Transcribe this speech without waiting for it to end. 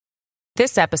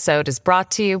This episode is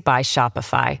brought to you by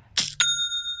Shopify.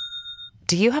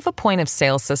 Do you have a point of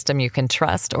sale system you can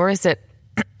trust, or is it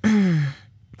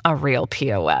a real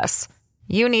POS?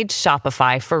 You need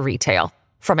Shopify for retail.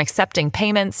 From accepting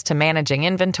payments to managing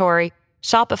inventory,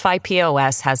 Shopify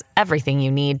POS has everything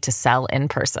you need to sell in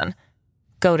person.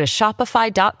 Go to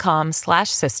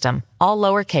shopify.com/system, all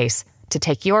lowercase, to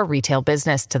take your retail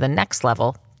business to the next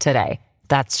level today.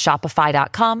 That's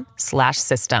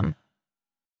shopify.com/system.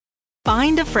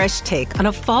 Find a fresh take on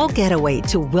a fall getaway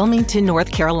to Wilmington,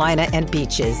 North Carolina and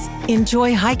beaches.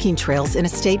 Enjoy hiking trails in a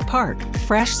state park,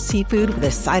 fresh seafood with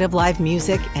a side of live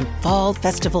music, and fall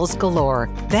festivals galore.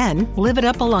 Then live it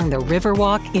up along the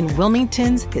Riverwalk in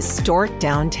Wilmington's historic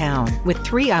downtown. With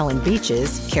 3 island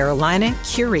beaches, Carolina,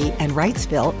 Curie, and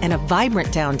Wrightsville, and a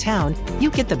vibrant downtown, you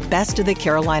get the best of the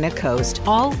Carolina coast,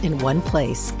 all in one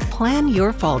place. Plan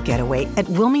your fall getaway at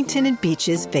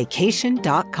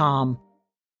WilmingtonandBeachesVacation.com.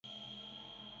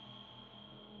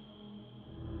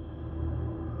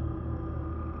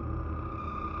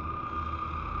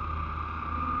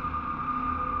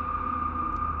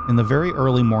 In the very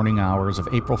early morning hours of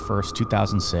April 1st,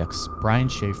 2006, Brian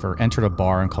Shaffer entered a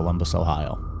bar in Columbus,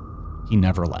 Ohio. He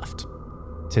never left.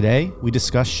 Today, we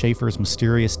discuss Shaffer's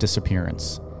mysterious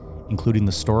disappearance, including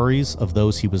the stories of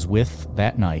those he was with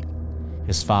that night,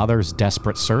 his father's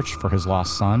desperate search for his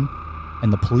lost son,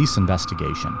 and the police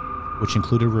investigation, which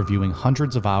included reviewing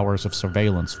hundreds of hours of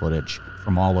surveillance footage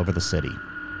from all over the city.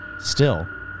 Still,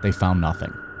 they found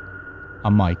nothing.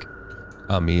 I'm Mike.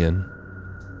 I'm Ian.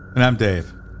 And I'm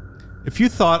Dave. If you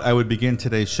thought I would begin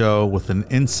today's show with an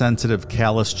insensitive,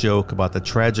 callous joke about the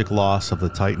tragic loss of the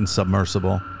Titan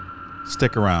submersible,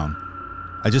 stick around.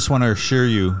 I just want to assure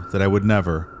you that I would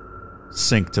never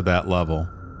sink to that level.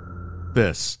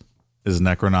 This is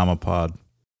Necronomipod.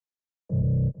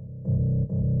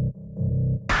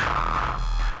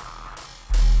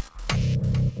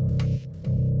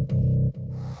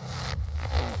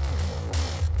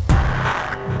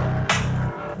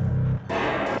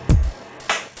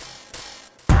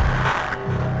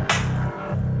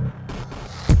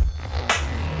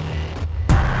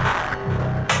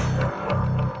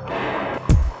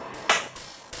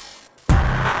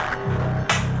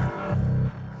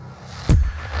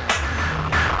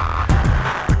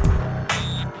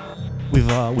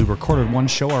 We recorded one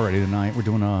show already tonight. We're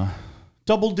doing a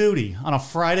double duty on a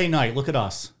Friday night. Look at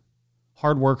us.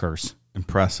 Hard workers.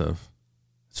 Impressive.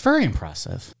 It's very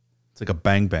impressive. It's like a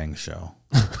bang bang show.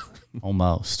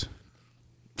 Almost.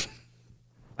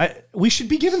 We should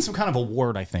be given some kind of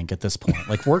award, I think, at this point.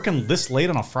 Like working this late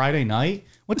on a Friday night.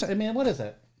 What is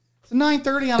it? It's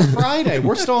 9:30 on a Friday.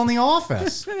 We're still in the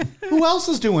office. Who else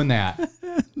is doing that?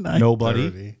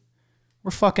 Nobody.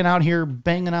 We're fucking out here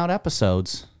banging out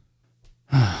episodes.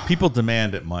 People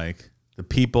demand it, Mike. The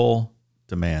people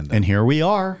demand it. And here we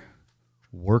are,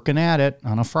 working at it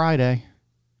on a Friday.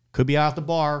 Could be out at the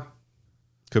bar.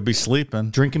 Could be sleeping.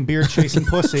 Drinking beer, chasing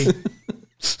pussy.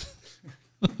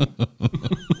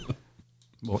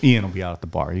 Well, Ian will be out at the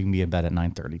bar. You can be in bed at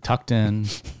 9:30. Tucked in.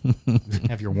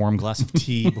 Have your warm glass of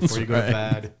tea before you go to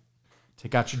bed.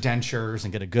 Take out your dentures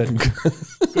and get a good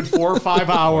 4 or 5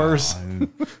 hours.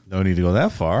 No need to go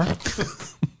that far.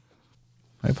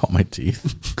 I have all my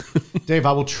teeth. Dave,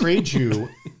 I will trade you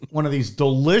one of these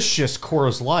delicious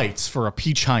Coors Lights for a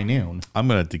peach high noon. I'm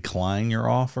going to decline your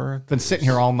offer. Been sitting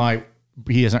here all night.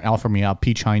 He hasn't offered me a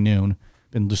peach high noon.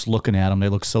 Been just looking at them. They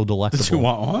look so delectable. Did you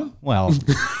want one? Well,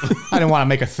 I didn't want to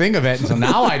make a thing of it, so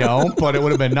now I don't, but it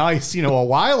would have been nice, a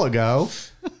while ago.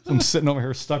 I'm sitting over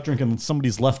here stuck drinking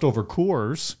somebody's leftover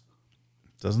Coors.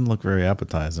 Doesn't look very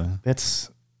appetizing.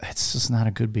 It's just not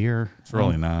a good beer. It's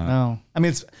really not. No. I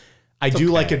mean, I do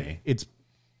okay. Like it.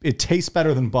 It tastes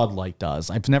better than Bud Light does.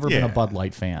 I've never been a Bud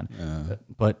Light fan,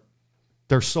 but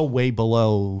they're so way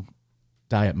below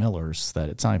Diet Miller's that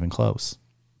it's not even close.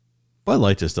 Bud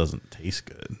Light just doesn't taste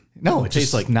good. No, it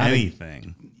tastes like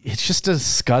anything. It's just a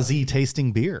scuzzy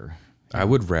tasting beer. I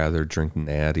would rather drink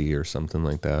Natty or something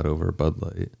like that over Bud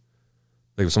Light.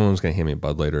 Like if someone was going to hand me a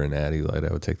Bud Light or a Natty Light,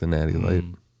 I would take the Natty Light.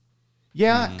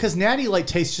 Yeah, because Natty Light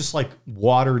tastes just like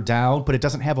watered down, but it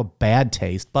doesn't have a bad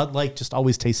taste. Bud Light just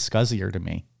always tastes scuzzier to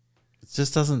me. It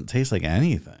just doesn't taste like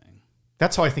anything.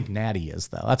 That's how I think Natty is,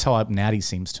 though. That's how Natty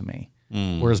seems to me.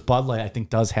 Whereas Bud Light, I think,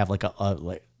 does have like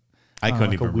I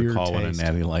couldn't even recall what a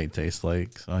Natty Light tastes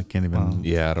like, so I can't even.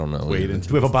 Yeah, I don't know. Do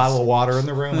we have a bottle of water in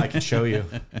the room? I can show you.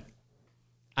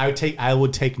 I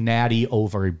would take Natty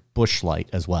over Busch Light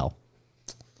as well.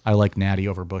 I like Natty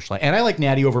over Busch Light, and I like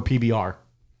Natty over PBR.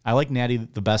 I like Natty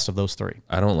the best of those three.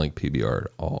 I don't like PBR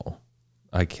at all.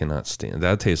 I cannot stand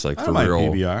that. Tastes like for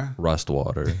real PBR. rust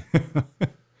water.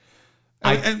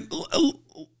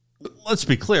 Let's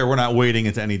be clear, we're not wading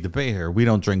into any debate here. We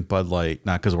don't drink Bud Light,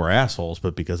 not because we're assholes,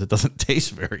 but because it doesn't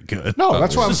taste very good. No,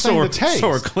 that's why I'm saying the taste. So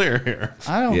we're clear here.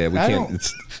 I don't. Yeah, we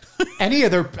can't.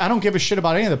 I don't give a shit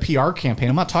about any of the PR campaign.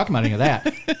 I'm not talking about any of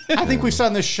that. I think we've said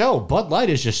on this show, Bud Light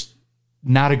is just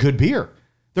not a good beer.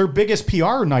 Their biggest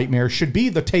PR nightmare should be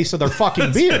the taste of their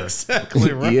fucking beer.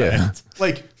 Exactly right. Yeah.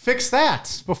 Like, fix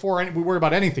that before we worry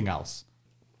about anything else.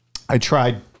 I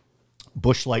tried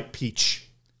Busch Light Peach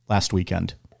last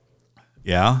weekend.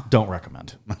 Yeah? Don't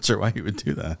recommend. I'm not sure why you would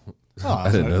do that.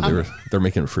 I didn't know they're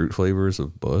making fruit flavors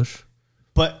of Busch.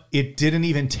 But it didn't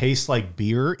even taste like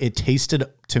beer. It tasted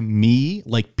to me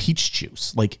like peach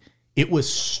juice. Like, it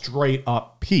was straight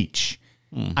up peach.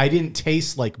 I didn't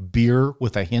taste like beer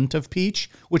with a hint of peach,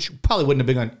 which probably wouldn't have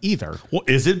been on either. Well,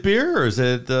 is it beer or is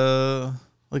it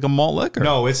like a malt liquor?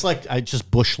 No, it's like just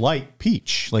Busch Light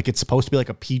peach. Like, it's supposed to be like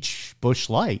a peach Busch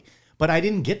Light. But I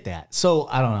didn't get that. So,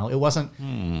 I don't know. It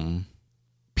wasn't...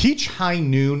 Peach High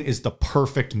Noon is the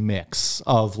perfect mix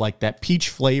of like that peach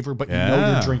flavor, but you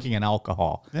know you're drinking an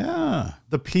alcohol. Yeah.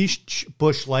 The peach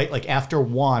Busch Light, like after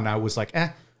one, I was like,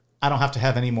 I don't have to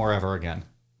have any more ever again.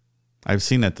 I've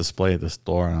seen that display at the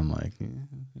store, and I'm like,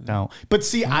 no. But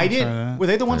see, I didn't. Were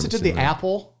they the ones that did the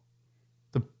apple?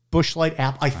 The Busch Light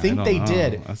apple? I think they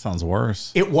did. That sounds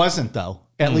worse. It wasn't, though,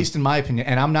 at least in my opinion.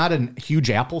 And I'm not a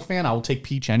huge apple fan. I will take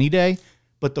peach any day.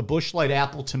 But the Busch Light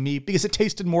apple to me, because it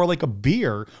tasted more like a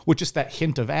beer with just that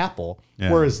hint of apple.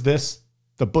 Yeah. Whereas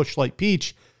the Busch Light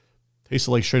peach,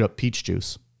 tasted like straight up peach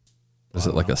juice. Is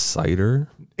it like a cider?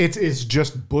 It's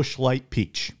just Busch Light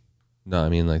peach. No, I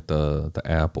mean like the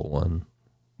apple one.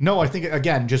 No, I think,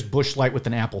 again, just Busch Light with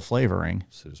an apple flavoring.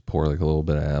 So just pour like a little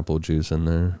bit of apple juice in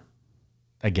there.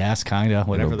 I guess, kind of,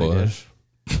 whatever they did.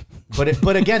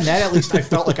 But again, that at least I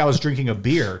felt like I was drinking a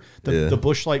beer. The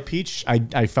Busch Light peach,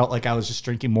 I felt like I was just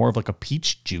drinking more of like a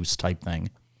peach juice type thing.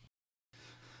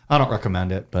 I don't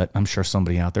recommend it, but I'm sure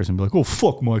somebody out there's going to be like, oh,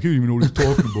 fuck, Mike, you don't even know what he's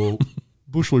talking about.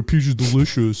 Busch Light peach is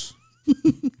delicious.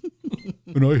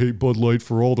 And I hate Bud Light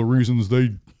for all the reasons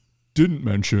they didn't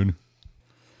mention.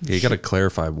 Yeah, you got to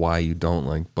clarify why you don't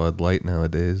like Bud Light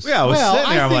nowadays. Yeah, I was sitting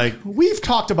there, I'm like... We've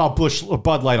talked about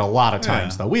Bud Light a lot of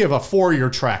times, though. We have a 4-year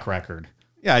track record.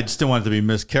 Yeah, I just didn't want it to be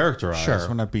mischaracterized. Sure.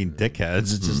 We're not being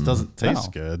dickheads. It just doesn't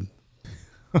taste good.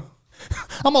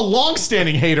 I'm a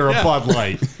long-standing hater of Bud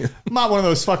Light. I'm not one of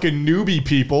those fucking newbie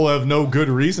people who have no good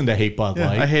reason to hate Bud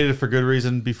Light. I hated it for good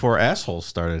reason before assholes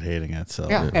started hating it. So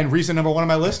and reason number 1 on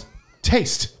my list,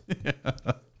 taste.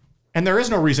 And there is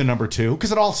no reason number 2,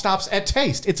 because it all stops at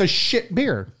taste. It's a shit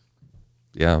beer.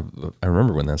 Yeah, I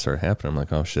remember when that started happening. I'm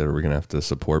like, oh shit, are we going to have to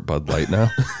support Bud Light now?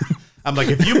 I'm like,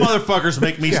 if you motherfuckers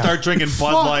make me start drinking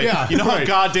Bud Light, you know how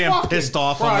goddamn fucking pissed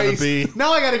off I'm going to be?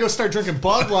 Now I got to go start drinking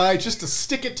Bud Light just to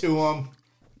stick it to them.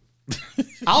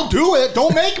 I'll do it.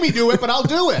 Don't make me do it, but I'll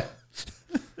do it.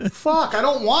 Fuck, I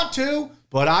don't want to,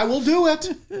 but I will do it.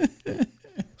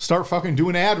 Start fucking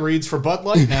doing ad reads for Bud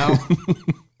Light now.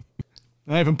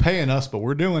 Not even paying us, but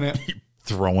we're doing it.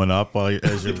 Throwing up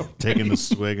as you're taking the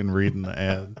swig and reading the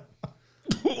ad.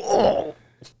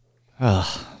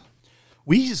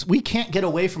 We can't get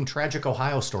away from tragic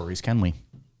Ohio stories, can we?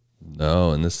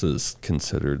 No, and this is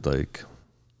considered like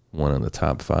one of the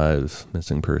top 5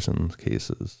 missing persons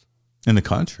cases in the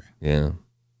country. Yeah,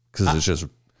 because it's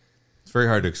very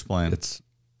hard to explain. It's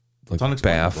like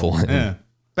baffling. Yeah,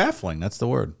 baffling. That's the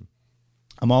word.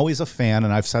 I'm always a fan,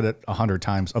 and I've said it 100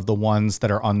 times, of the ones that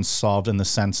are unsolved in the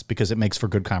sense because it makes for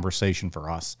good conversation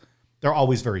for us. They're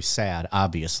always very sad,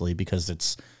 obviously,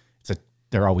 because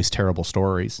they're always terrible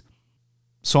stories.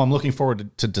 So I'm looking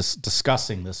forward to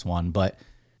discussing this one, but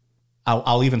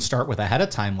I'll even start with ahead of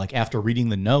time. Like, after reading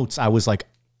the notes, I was like,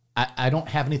 I don't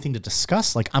have anything to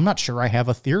discuss. Like, I'm not sure I have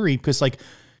a theory, because like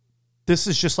this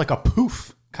is just like a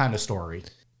poof kind of story.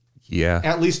 Yeah.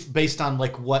 At least based on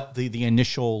like what the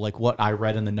initial, like what I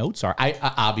read in the notes are. I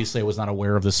obviously was not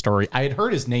aware of the story. I had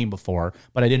heard his name before,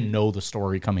 but I didn't know the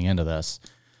story coming into this.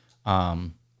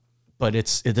 But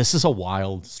this is a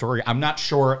wild story. I'm not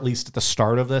sure, at least at the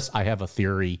start of this, I have a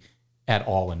theory at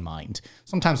all in mind.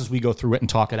 Sometimes as we go through it and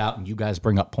talk it out and you guys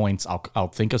bring up points, I'll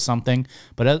think of something.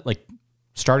 But like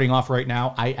starting off right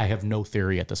now, I have no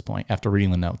theory at this point after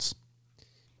reading the notes.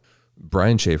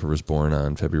 Brian Shaffer was born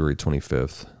on February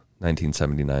 25th,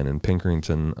 1979 in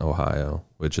Pinkerton, Ohio,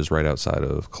 which is right outside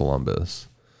of Columbus.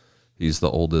 He's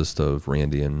the oldest of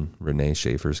Randy and Renee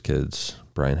Shaffer's kids.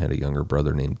 Brian had a younger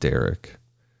brother named Derek.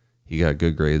 He got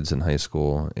good grades in high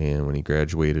school, and when he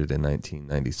graduated in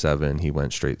 1997, he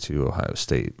went straight to Ohio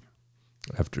State.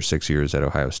 After 6 years at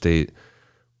Ohio State,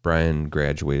 Brian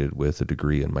graduated with a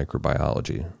degree in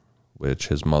microbiology, which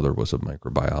his mother was a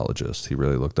microbiologist. He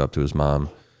really looked up to his mom,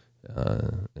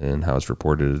 and how it's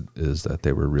reported is that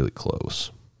they were really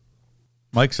close.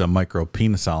 Mike's a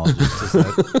micropenisologist. Is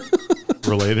that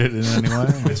related in any way?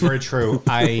 It's very true.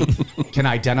 I can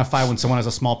identify when someone has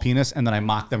a small penis, and then I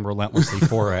mock them relentlessly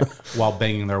for it while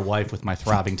banging their wife with my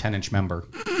throbbing 10-inch member.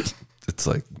 It's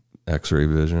like X-ray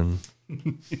vision.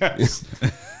 Yes.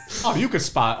 Oh, you could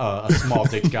spot a small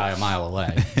dick guy a mile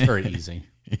away. It's very easy.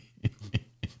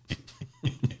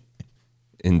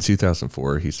 In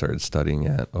 2004, he started studying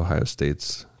at Ohio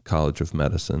State's College of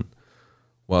Medicine.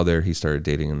 While there, he started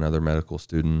dating another medical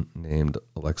student named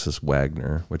Alexis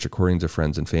Wagner, which, according to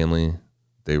friends and family,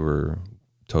 they were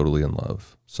totally in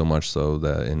love. So much so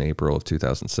that in April of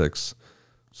 2006,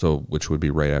 which would be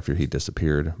right after he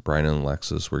disappeared, Brian and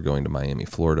Alexis were going to Miami,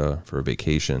 Florida for a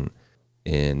vacation.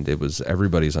 And it was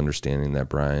everybody's understanding that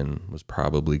Brian was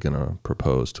probably going to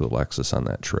propose to Alexis on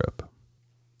that trip.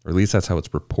 Or at least that's how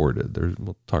it's reported.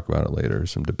 We'll talk about it later,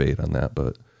 some debate on that,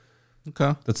 but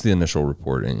Okay. that's the initial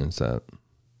reporting, is that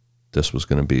this was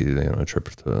going to be a trip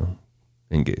to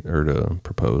engage or to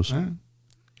propose. All right.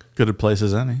 Good a place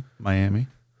as any. Miami.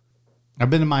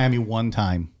 I've been to Miami one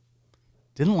time.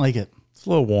 Didn't like it. It's a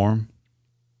little warm.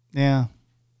 Yeah. A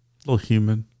little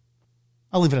humid.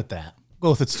 I'll leave it at that.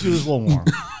 Go with it. It was a little warm.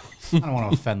 I don't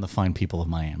want to offend the fine people of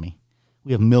Miami.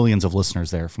 We have millions of listeners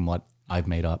there from what I've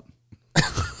made up.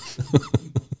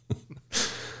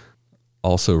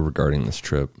 Also, regarding this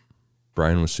trip,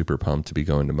 Brian was super pumped to be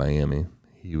going to Miami.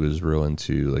 He was real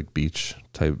into like beach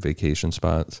type vacation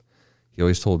spots. He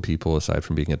always told people, aside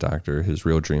from being a doctor, his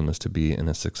real dream was to be in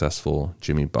a successful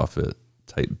Jimmy Buffett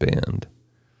type band.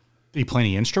 Did he play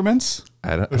any instruments?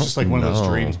 I don't It was just like one of those know.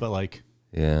 dreams, but like,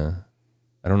 Yeah.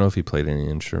 I don't know if he played any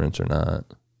instruments or not.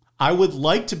 I would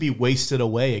like to be wasted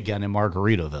away again in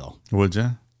Margaritaville, Would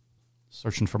you?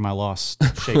 searching for my lost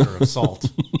shaker of salt.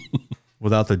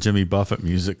 Without the Jimmy Buffett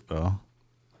music, though.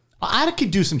 I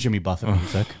could do some Jimmy Buffett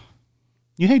music.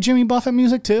 You hate Jimmy Buffett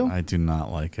music too? I do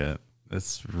not like it.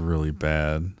 It's really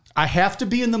bad. I have to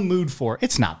be in the mood for it.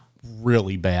 It's not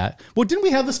really bad. Well, didn't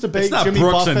we have this debate? It's not Jimmy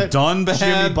Brooks Buffett, and Dunn bad,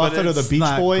 Jimmy but Buffett or the it's Beach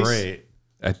not Boys? great.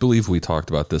 I believe we talked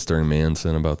about this during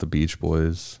Manson about the Beach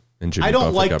Boys. And Jimmy I don't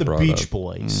Buffett like got the brought Beach up.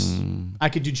 Boys. I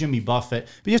could do Jimmy Buffett,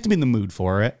 but you have to be in the mood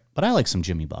for it. But I like some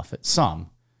Jimmy Buffett. Some.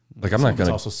 Like, I'm Some not of it's going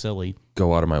to also silly.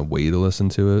 go out of my way to listen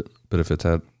to it, but if it's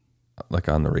at like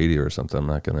on the radio or something, I'm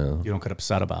not going to. You don't get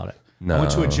upset about it. No. I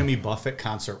went to a Jimmy Buffett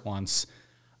concert once.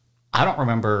 I don't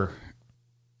remember.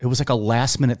 It was like a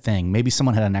last minute thing. Maybe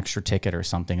someone had an extra ticket or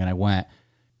something, and I went.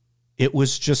 It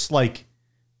was just like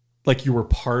you were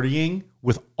partying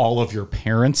with all of your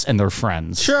parents and their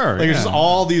friends. Sure, Like, just yeah.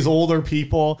 all these older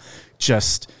people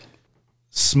just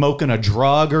smoking a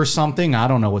drug or something. I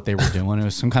don't know what they were doing. It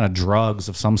was some kind of drugs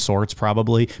of some sorts,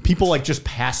 probably. People like just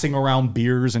passing around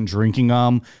beers and drinking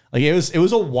them. Like, it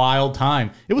was a wild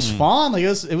time. It was fun. Like,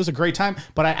 it was a great time.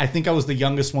 But I think I was the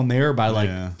youngest one there by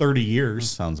like 30 years.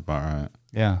 Sounds about right.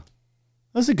 Yeah.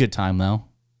 It was a good time though.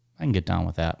 I can get down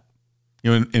with that. You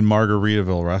know, in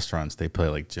Margaritaville restaurants, they play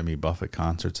like Jimmy Buffett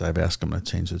concerts. I've asked them to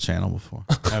change the channel before.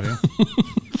 Have you?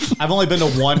 I've only been to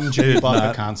one Jimmy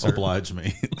Buffett concert. Oblige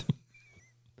me.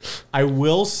 I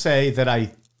will say that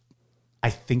I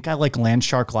think I like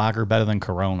Landshark Lager better than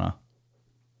Corona.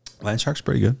 Landshark's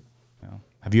pretty good.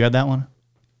 Have you had that one?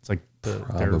 It's like their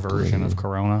Probably. version of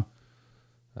Corona.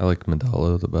 I like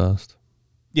Modelo the best.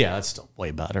 Yeah, that's still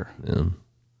way better. Yeah.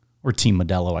 We're Team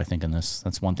Modelo, I think, in this.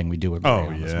 That's one thing we do agree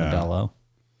on is yeah. Modelo.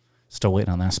 Still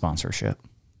waiting on that sponsorship.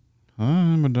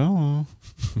 Modelo.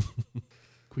 Can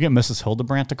we get Mrs.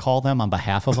 Hildebrandt to call them on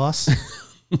behalf of us?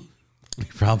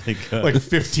 Probably good. like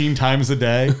 15 times a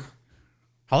day?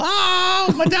 Hello,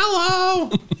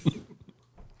 Modelo!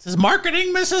 This is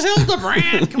marketing Mrs.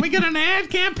 Hildebrandt. Can we get an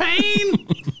ad campaign?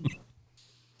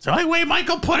 It's the only way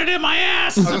Michael put it in my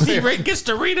ass is if he gets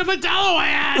to read a Modelo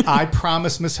ad. I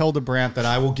promise Miss Hildebrandt that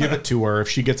I will give it to her if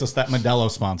she gets us that Modelo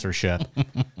sponsorship.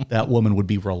 That woman would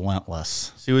be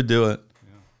relentless. She would do it.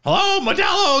 Hello,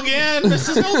 Modelo again.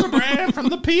 Mrs. Hildebrandt from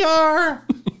the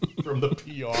PR. From the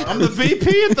PR. I'm the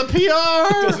VP at the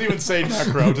PR. Doesn't even say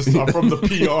Necro, just I'm from the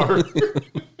PR.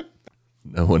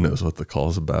 No one knows what the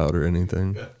call's about or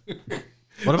anything.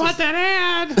 What about that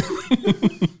ad?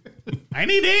 I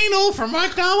need anal for my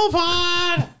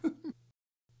Cobblepot.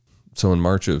 So in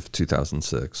March of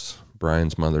 2006,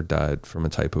 Brian's mother died from a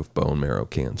type of bone marrow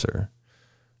cancer.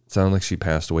 It sounded like she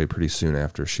passed away pretty soon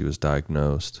after she was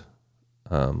diagnosed.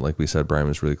 Like we said, Brian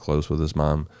was really close with his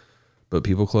mom, but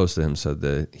people close to him said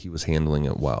that he was handling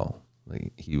it well.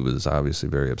 Like, he was obviously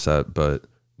very upset, but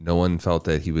no one felt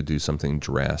that he would do something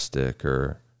drastic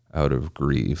or out of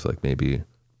grief, like maybe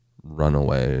run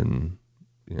away and,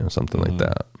 something like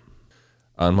that.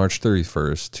 On March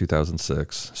 31st,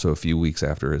 2006, so a few weeks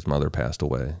after his mother passed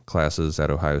away, classes at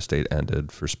Ohio State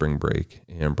ended for spring break,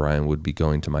 and Brian would be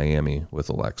going to Miami with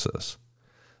Alexis.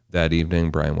 That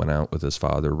evening, Brian went out with his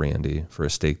father, Randy, for a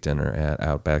steak dinner at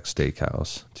Outback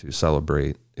Steakhouse to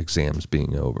celebrate exams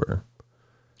being over.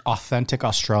 Authentic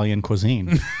Australian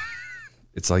cuisine.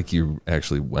 It's like you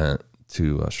actually went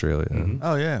to Australia. Mm-hmm.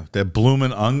 Oh, yeah. That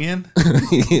bloomin' onion?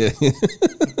 Yeah.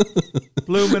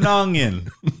 Bloomin' onion.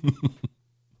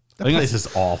 That place is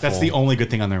awful. That's the only good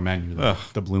thing on their menu, though.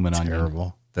 The bloomin' onion.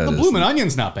 Terrible. The bloomin'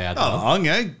 onion's not bad, though. Oh,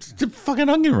 onion. The fucking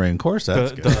onion ring. Of course,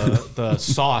 that's good. The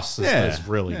sauce is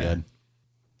really good.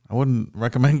 I wouldn't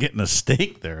recommend getting a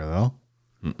steak there, though.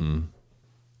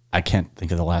 I can't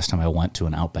think of the last time I went to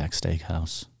an Outback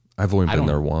Steakhouse. I've only been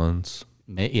there once.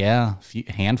 Yeah,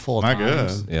 handful of Not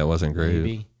times. good. Yeah, it wasn't great.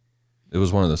 Maybe. It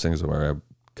was one of those things where I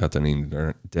got to eat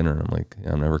dinner, and I'm like,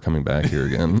 I'm never coming back here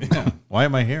again. Yeah. Why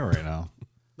am I here right now?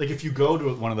 Like if you go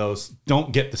to one of those,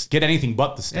 don't get anything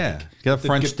but the steak. Yeah, get a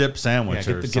French dip sandwich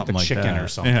or get something the like chicken that. or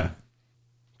something. Yeah.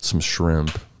 Some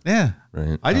shrimp. Yeah.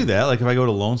 Right. I do that. Like if I go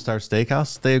to Lone Star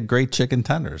Steakhouse, they have great chicken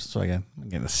tenders. So I'm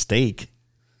getting a steak.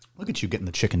 Look at you getting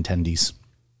the chicken tendies.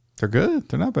 They're good.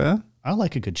 They're not bad. I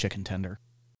like a good chicken tender.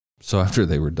 So after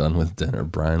they were done with dinner,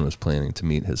 Brian was planning to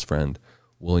meet his friend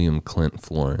William Clint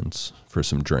Florence for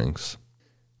some drinks.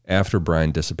 After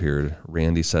Brian disappeared,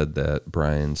 Randy said that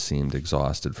Brian seemed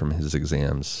exhausted from his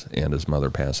exams and his mother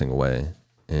passing away,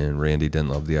 and Randy didn't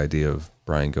love the idea of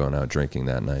Brian going out drinking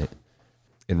that night.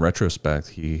 In retrospect,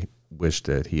 he wished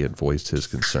that he had voiced his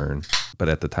concern, but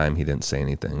at the time he didn't say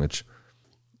anything, which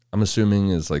I'm assuming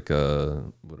is would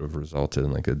have resulted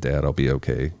in like a dad, I'll be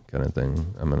okay kind of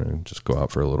thing. I'm going to just go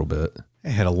out for a little bit. I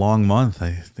had a long month.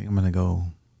 I think I'm going to go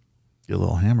get a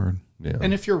little hammered. Yeah.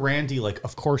 And if you're Randy,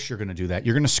 of course you're going to do that.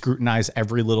 You're going to scrutinize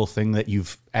every little thing that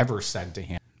you've ever said to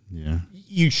him. Yeah.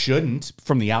 You shouldn't,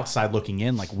 from the outside looking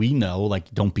in. We know,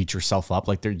 don't beat yourself up.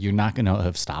 You're not going to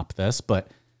have stopped this,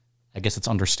 but I guess it's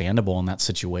understandable in that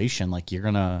situation.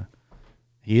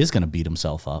 He is going to beat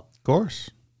himself up. Of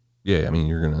course. Yeah, I mean,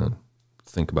 you're going to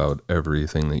think about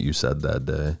everything that you said that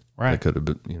day. Right. That could have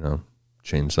been,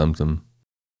 changed something.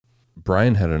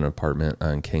 Brian had an apartment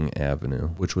on King Avenue,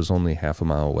 which was only half a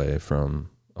mile away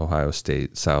from Ohio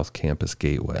State South Campus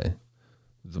Gateway.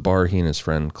 The bar he and his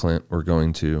friend Clint were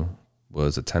going to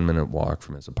was a 10-minute walk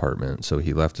from his apartment, so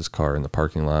he left his car in the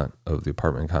parking lot of the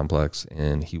apartment complex,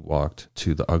 and he walked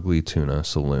to the Ugly Tuna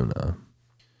Saloona.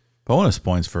 Bonus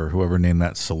points for whoever named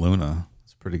that Saloona.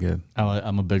 It's pretty good.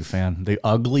 I'm a big fan. The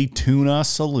Ugly Tuna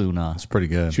Saloona. It's pretty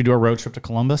good. Should we do a road trip to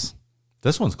Columbus?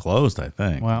 This one's closed, I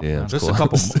think. Well, Yeah, there's a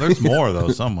couple. There's more though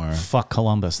somewhere. Fuck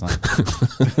Columbus then.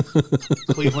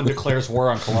 Cleveland declares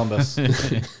war on Columbus.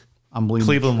 I'm leading.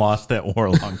 Cleveland lost that war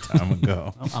a long time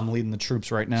ago. I'm leading the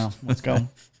troops right now. Let's go.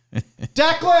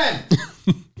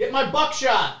 Declan, get my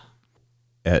buckshot.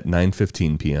 At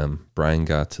 9:15 p.m., Brian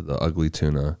got to the Ugly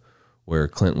Tuna where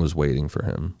Clint was waiting for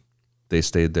him. They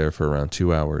stayed there for around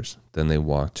 2 hours. Then they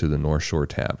walked to the North Shore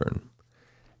Tavern.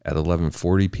 At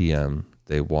 11:40 p.m.,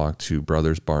 they walked to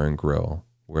Brothers Bar and Grill,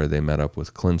 where they met up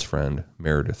with Clint's friend,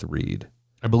 Meredith Reed.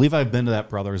 I believe I've been to that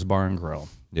Brothers Bar and Grill.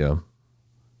 Yeah.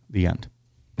 The end.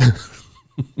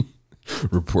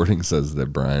 Reporting says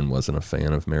that Brian wasn't a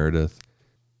fan of Meredith.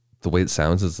 The way it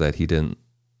sounds is that he didn't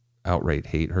outright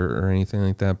hate her or anything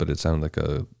like that, but it sounded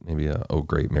like maybe oh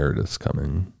great, Meredith's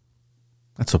coming.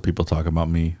 That's what people talk about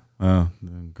me. Oh,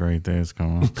 great days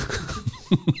coming.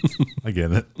 I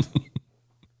get it.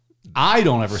 I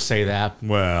don't ever say that.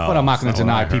 Well, but I'm not going to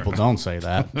deny whatever. people don't say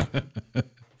that.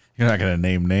 You're not going to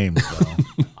name names,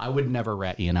 though. I would never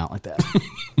rat Ian out like that.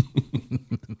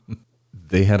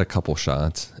 They had a couple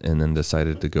shots and then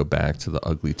decided to go back to the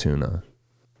Ugly Tuna.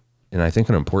 And I think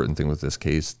an important thing with this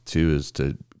case, too, is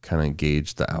to kind of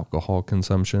gauge the alcohol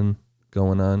consumption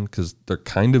going on, because they're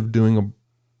kind of doing a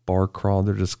bar crawl.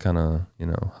 They're just kind of,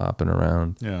 hopping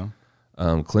around. Yeah.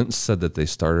 Clinton said that they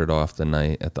started off the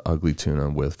night at the Ugly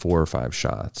Tuna with 4 or 5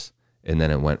 shots, and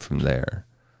then it went from there.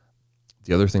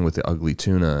 The other thing with the Ugly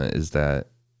Tuna is that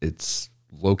it's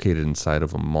located inside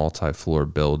of a multi-floor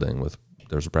building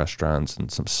there's restaurants and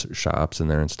some shops in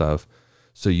there and stuff.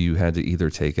 So you had to either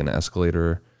take an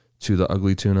escalator to the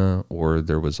Ugly Tuna, or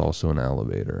there was also an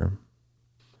elevator.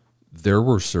 There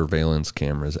were surveillance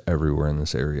cameras everywhere in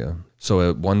this area. So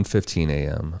at 1:15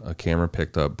 a.m., a camera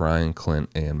picked up Brian, Clint,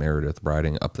 and Meredith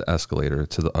riding up the escalator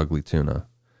to the Ugly Tuna.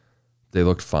 They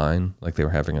looked fine, like they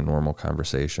were having a normal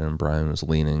conversation. Brian was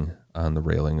leaning on the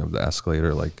railing of the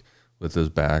escalator, with his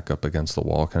back up against the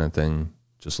wall kind of thing,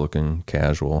 just looking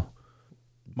casual.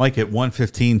 Mike, at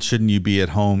 1:15, shouldn't you be at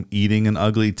home eating an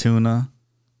ugly tuna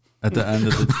at the end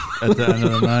of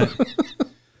the night?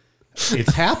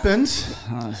 It's happened.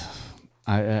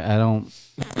 I don't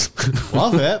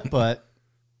love it, but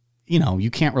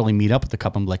you can't really meet up with the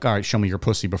couple and be like, all right, show me your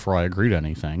pussy before I agree to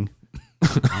anything.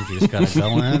 You just gotta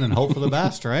go in and hope for the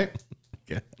best, right?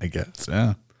 Yeah, I guess.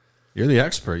 Yeah, you're the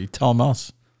expert. You tell them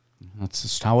else. That's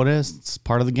just how it is. It's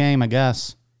part of the game, I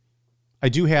guess. I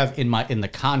do have in the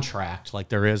contract, like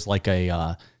there is like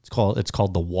a it's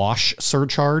called the wash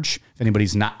surcharge. If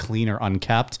anybody's not clean or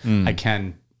unkept, I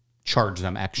can charge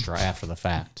them extra after the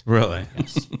fact. Really?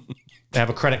 Yes. They have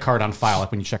a credit card on file,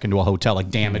 like when you check into a hotel, like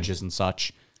damages and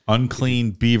such.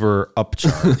 Unclean beaver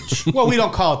upcharge. Well, we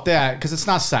don't call it that because it's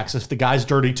not sexist. The guy's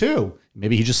dirty too.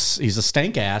 Maybe he's a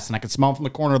stank ass, and I can smell him from the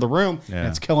corner of the room, and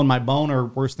it's killing my bone, or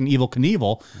worse than Evel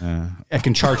Knievel. I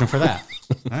can charge him for that.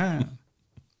 All right.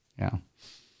 Yeah.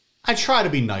 I try to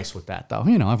be nice with that, though.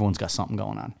 Everyone's got something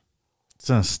going on. It's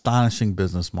an astonishing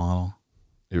business model.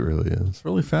 It really is. It's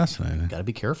really fascinating. Got to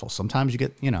be careful. Sometimes you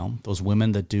get, those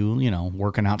women that do,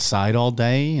 working outside all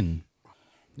day and,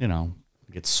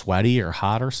 get sweaty or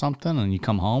hot or something, and you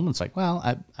come home and it's like, well,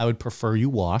 I would prefer you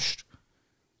washed.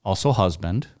 Also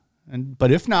husband.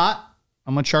 But if not,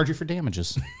 I'm going to charge you for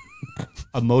damages.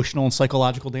 Emotional and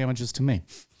psychological damages to me.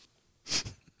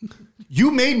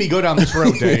 You made me go down this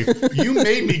road, Dave. You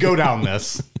made me go down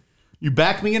this. You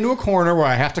backed me into a corner where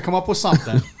I have to come up with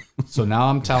something. So now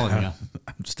I'm telling you.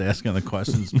 I'm just asking the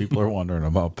questions people are wondering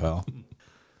about, pal.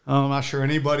 I'm not sure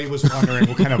anybody was wondering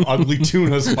what kind of ugly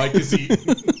tunas Mike is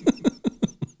eating.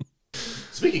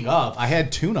 Speaking of, I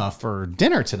had tuna for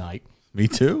dinner tonight. Me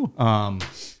too.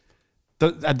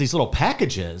 These little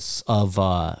packages of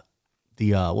what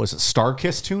is it,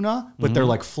 Star-Kissed tuna, but they're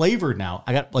like flavored now.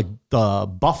 I got like the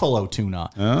buffalo tuna.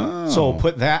 Oh. So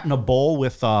put that in a bowl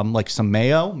with like some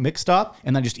mayo mixed up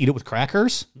and then just eat it with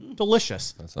crackers.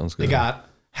 Delicious. That sounds good. They got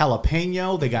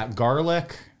jalapeno, they got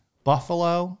garlic,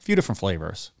 buffalo, a few different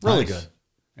flavors. Really good.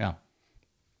 Yeah.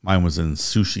 Mine was in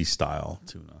sushi style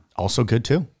tuna. Also good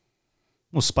too.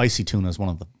 Well, spicy tuna is one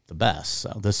of the best.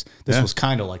 So this was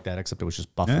kind of like that, except it was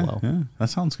just buffalo. Yeah, that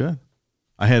sounds good.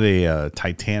 I had a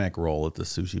Titanic roll at the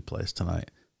sushi place tonight.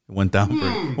 It went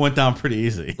down pretty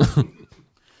easy.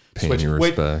 Paying your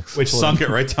respects. Which sunk it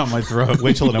right down my throat.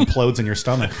 Wait till it implodes in your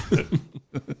stomach.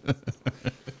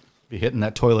 Be hitting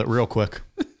that toilet real quick.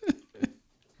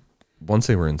 Once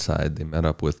they were inside, they met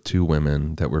up with two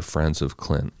women that were friends of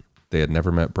Clint. They had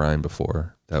never met Brian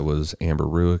before. That was Amber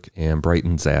Ruick and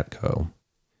Brighton Zatko.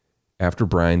 After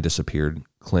Brian disappeared,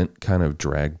 Clint kind of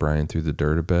dragged Brian through the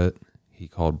dirt a bit. He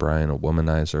called Brian a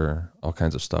womanizer, all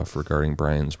kinds of stuff regarding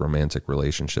Brian's romantic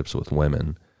relationships with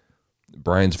women.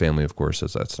 Brian's family, of course,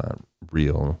 says that's not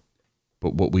real.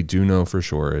 But what we do know for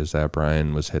sure is that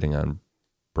Brian was hitting on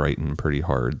Brighton pretty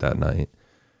hard that night.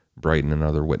 Brighton and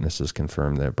other witnesses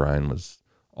confirmed that Brian was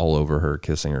all over her,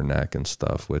 kissing her neck and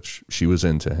stuff, which she was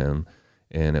into him.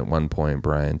 And at one point,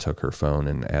 Brian took her phone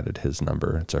and added his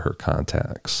number to her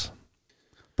contacts.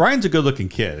 Brian's a good-looking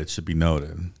kid, it should be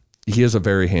noted. He is a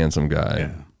very handsome guy.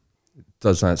 Yeah.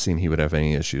 Does not seem he would have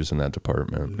any issues in that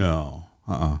department. No.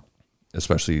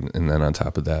 Especially, and then on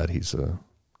top of that, he's going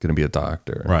to be a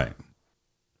doctor. Right.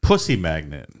 Pussy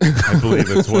magnet, I believe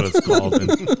that's what it's called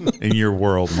in your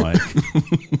world, Mike.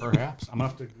 Perhaps. I'm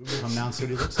going to have to Google him now and see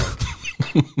what he looks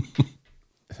like.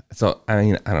 So, I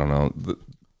mean, I don't know.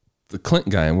 The Clint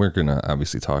guy, and we're going to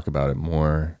obviously talk about it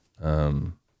more.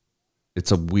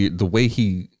 It's a weird, the way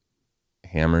he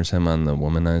hammers him on the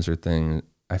womanizer thing,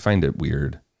 I find it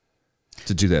weird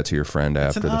to do that to your friend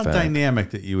after the fact. It's an odd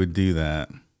dynamic that you would do that.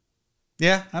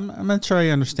 Yeah, I'm not sure I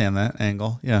understand that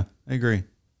angle. Yeah, I agree.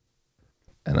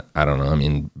 And I don't know. I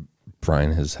mean,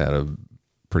 Brian has had a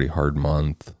pretty hard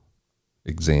month,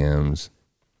 exams.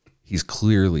 He's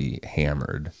clearly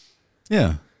hammered.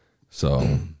 Yeah.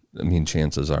 So, I mean,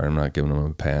 chances are, I'm not giving him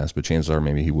a pass, but chances are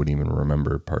maybe he wouldn't even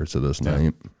remember parts of this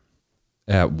night.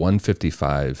 At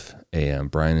 1:55 a.m.,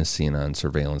 Brian is seen on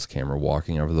surveillance camera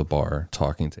walking over the bar,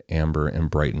 talking to Amber and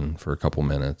Brighton for a couple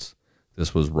minutes.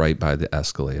 This was right by the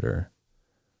escalator.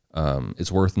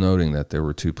 It's worth noting that there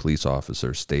were two police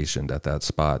officers stationed at that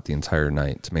spot the entire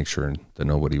night to make sure that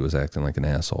nobody was acting like an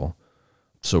asshole.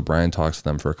 So Brian talks to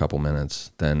them for a couple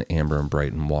minutes, then Amber and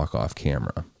Brighton walk off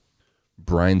camera.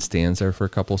 Brian stands there for a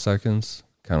couple seconds,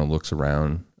 kind of looks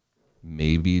around,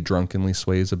 maybe drunkenly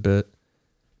sways a bit.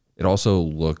 It also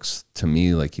looks to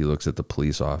me like he looks at the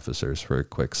police officers for a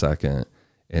quick second,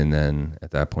 and then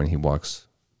at that point he walks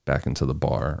back into the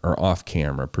bar, or off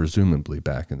camera, presumably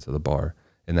back into the bar.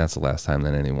 And that's the last time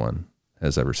that anyone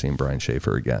has ever seen Brian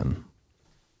Shaffer again.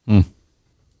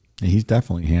 He's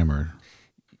definitely hammered.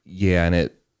 Yeah, and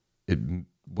it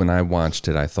when I watched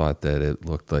it, I thought that it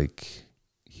looked like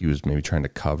he was maybe trying to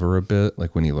cover a bit.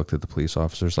 Like when he looked at the police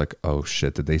officers, like, oh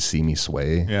shit, did they see me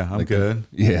sway? Yeah, I'm like, good.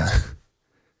 Yeah.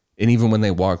 And even when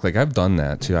they walk, like I've done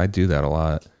that too. I do that a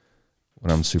lot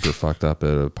when I'm super fucked up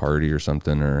at a party or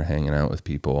something or hanging out with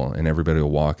people, and everybody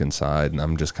will walk inside and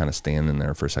I'm just kind of standing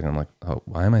there for a second. I'm like, oh,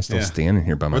 why am I still standing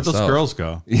here by Where'd myself? those girls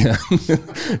go? Yeah.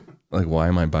 Like, why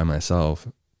am I by myself?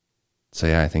 So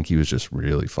yeah, I think he was just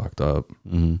really fucked up.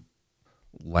 Mm-hmm.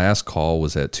 Last call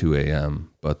was at 2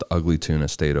 a.m., but the Ugly Tuna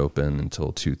stayed open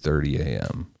until 2:30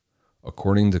 a.m.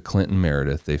 According to Clinton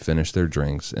Meredith, they finished their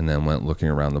drinks and then went looking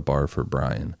around the bar for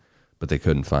Brian, but they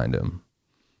couldn't find him.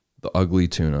 The Ugly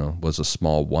Tuna was a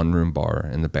small one-room bar,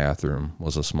 and the bathroom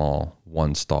was a small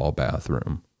one-stall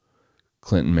bathroom.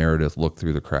 Clinton Meredith looked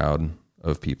through the crowd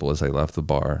of people as they left the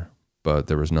bar, but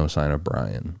there was no sign of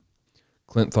Brian.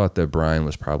 Clint thought that Brian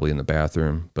was probably in the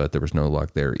bathroom, but there was no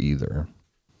luck there either.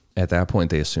 At that point,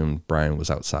 they assumed Brian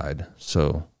was outside,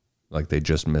 so like they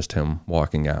just missed him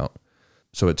walking out.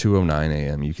 So at 2:09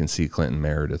 a.m., you can see Clinton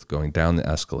Meredith going down the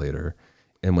escalator,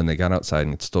 and when they got outside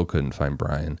and still couldn't find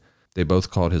Brian, they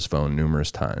both called his phone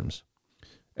numerous times.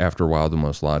 After a while, the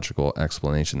most logical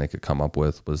explanation they could come up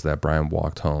with was that Brian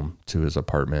walked home to his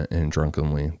apartment and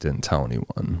drunkenly didn't tell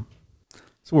anyone.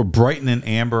 So were Brighton and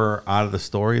Amber out of the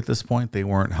story at this point? They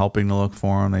weren't helping to look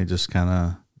for him. They just kind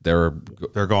of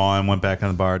they're gone. Went back on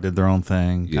the bar, did their own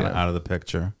thing, kind of out of the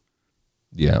picture.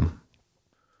 Yeah.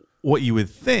 What you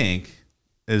would think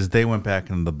is they went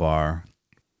back into the bar.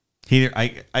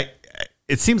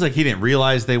 It seems like he didn't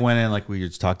realize they went in, like we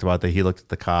just talked about, that he looked at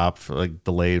the cop, for like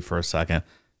delayed for a second,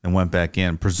 and went back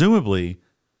in. Presumably,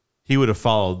 he would have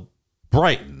followed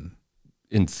Brighton.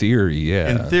 In theory, yeah.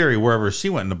 In theory, wherever she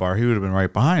went in the bar, he would have been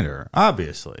right behind her,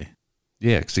 obviously.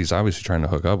 Yeah, because he's obviously trying to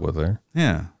hook up with her.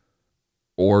 Yeah.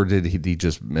 Or did he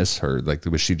just miss her? Like,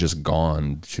 was she just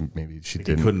gone? Maybe she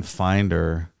didn't. He couldn't find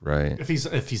her. Right. If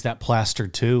he's that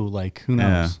plastered too, like, who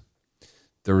knows? Yeah.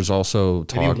 There was also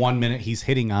talk. Maybe 1 minute he's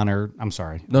hitting on her. I'm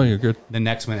sorry. No, you're good. The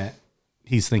next minute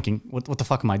he's thinking, what the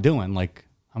fuck am I doing? Like,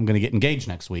 I'm going to get engaged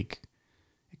next week.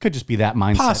 It could just be that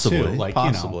mindset Possibly, too. Like,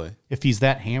 possibly. You know, if he's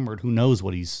that hammered, who knows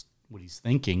what he's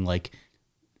thinking, like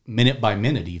minute by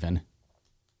minute even.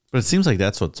 But it seems like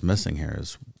that's what's missing here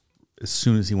is as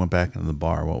soon as he went back into the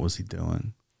bar, what was he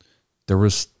doing? There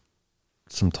was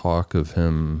some talk of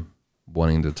him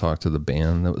wanting to talk to the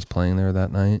band that was playing there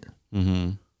that night.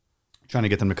 Mm-hmm. Trying to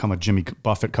get them to come a Jimmy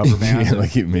Buffett cover band. Yeah,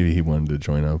 like maybe he wanted to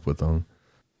join up with them.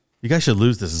 You guys should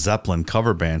lose this Zeppelin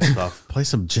cover band stuff. Play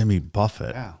some Jimmy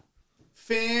Buffett. Yeah.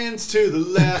 Fins to the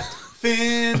left,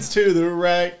 fins to the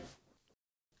right.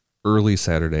 Early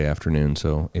Saturday afternoon,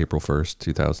 so April 1st,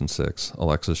 2006,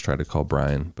 Alexis tried to call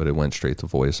Brian, but it went straight to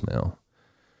voicemail.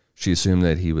 She assumed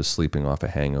that he was sleeping off a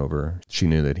hangover. She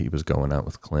knew that he was going out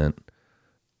with Clint.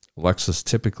 Alexis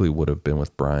typically would have been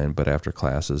with Brian, but after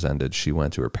classes ended, she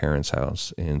went to her parents'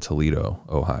 house in Toledo,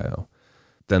 Ohio.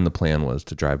 Then the plan was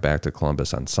to drive back to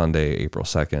Columbus on Sunday, April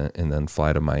 2nd, and then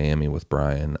fly to Miami with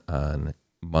Brian on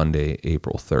Monday,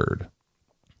 April 3rd.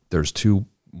 There's two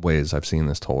ways I've seen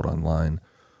this told online.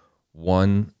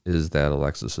 One is that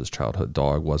Alexis's childhood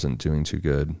dog wasn't doing too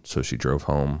good, so she drove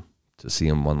home to see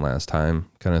him one last time,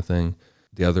 kind of thing.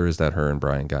 The other is that her and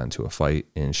Brian got into a fight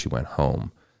and she went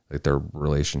home. Like their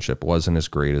relationship wasn't as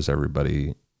great as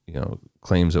everybody,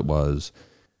 claims it was.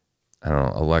 I don't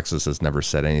know. Alexis has never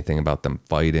said anything about them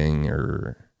fighting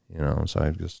or, so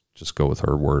I just go with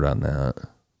her word on that.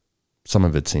 Some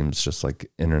of it seems just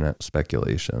like internet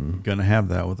speculation. Gonna have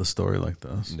that with a story like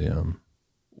this. Yeah.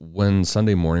 When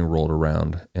Sunday morning rolled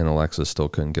around and Alexis still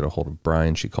couldn't get a hold of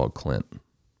Brian, she called Clint.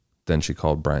 Then she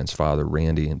called Brian's father,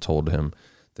 Randy, and told him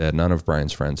that none of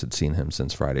Brian's friends had seen him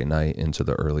since Friday night into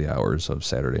the early hours of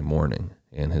Saturday morning,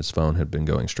 and his phone had been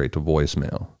going straight to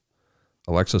voicemail.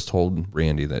 Alexis told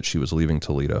Randy that she was leaving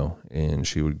Toledo and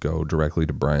she would go directly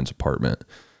to Brian's apartment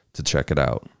to check it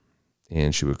out,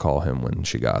 and she would call him when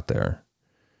she got there.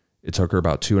 It took her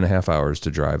about 2.5 hours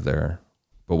to drive there,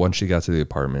 but once she got to the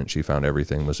apartment, she found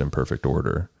everything was in perfect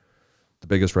order. The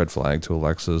biggest red flag to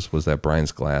Alexis was that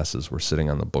Brian's glasses were sitting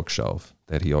on the bookshelf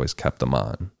that he always kept them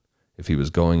on. If he was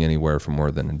going anywhere for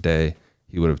more than a day,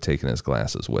 he would have taken his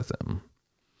glasses with him.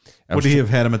 Would he have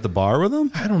had him at the bar with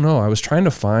him? I don't know. I was trying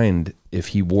to find if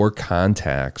he wore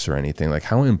contacts or anything. Like,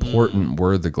 how important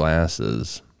were the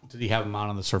glasses? Did he have them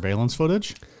on the surveillance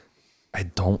footage? I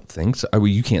don't think so. I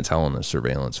mean, you can't tell on the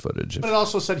surveillance footage. But it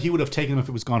also said he would have taken them if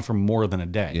it was gone for more than a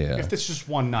day. Yeah. If it's just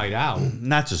one night out.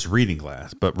 Not just reading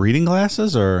glass, but reading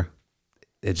glasses or?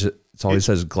 It always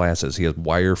says glasses. He has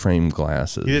wireframe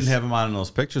glasses. He didn't have them on in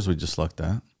those pictures we just looked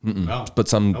at. No. But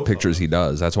some pictures he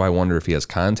does. That's why I wonder if he has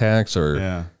contacts or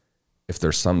Yeah. if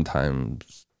there's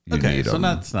sometimes you need so them.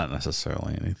 that's not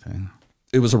necessarily anything.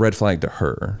 It was a red flag to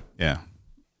her. Yeah.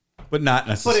 But not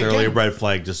necessarily again- a red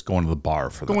flag just going to the bar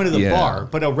for that. Going to the Yeah. bar,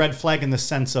 but a red flag in the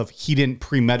sense of he didn't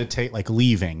premeditate like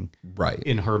leaving Right.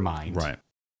 in her mind. Right.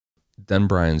 Then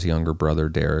Brian's younger brother,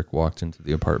 Derek, walked into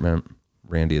the apartment.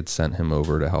 Randy had sent him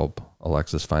over to help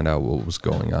Alexis find out what was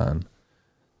going on.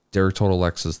 Derek told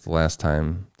Alexis the last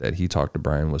time that he talked to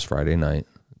Brian was Friday night,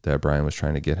 that Brian was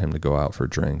trying to get him to go out for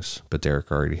drinks, but Derek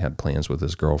already had plans with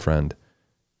his girlfriend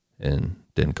and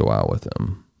didn't go out with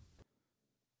him.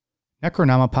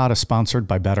 Necronomipod is sponsored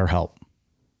by BetterHelp.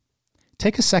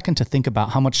 Take a second to think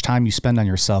about how much time you spend on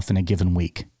yourself in a given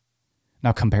week.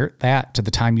 Now compare that to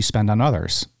the time you spend on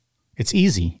others. It's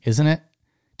easy, isn't it?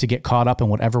 To get caught up in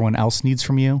what everyone else needs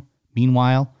from you.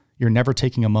 Meanwhile, you're never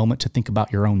taking a moment to think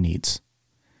about your own needs.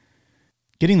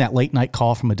 Getting that late night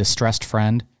call from a distressed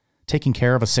friend, taking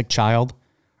care of a sick child,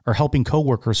 or helping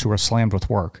coworkers who are slammed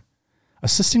with work.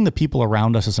 Assisting the people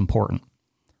around us is important.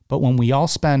 But when we all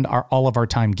spend all of our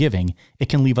time giving, it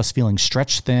can leave us feeling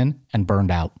stretched thin and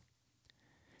burned out.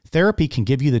 Therapy can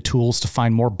give you the tools to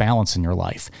find more balance in your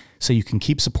life so you can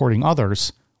keep supporting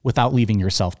others without leaving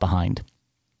yourself behind.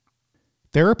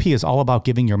 Therapy is all about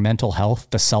giving your mental health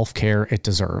the self-care it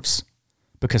deserves.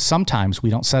 Because sometimes we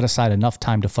don't set aside enough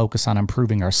time to focus on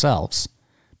improving ourselves,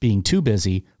 being too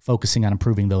busy focusing on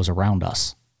improving those around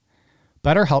us.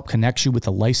 BetterHelp connects you with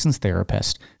a licensed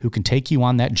therapist who can take you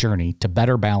on that journey to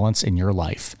better balance in your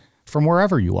life from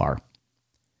wherever you are.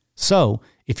 So,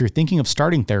 if you're thinking of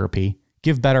starting therapy,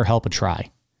 give BetterHelp a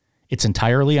try. It's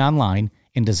entirely online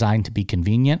and designed to be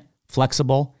convenient,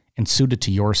 flexible, and suited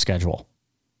to your schedule.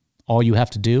 All you have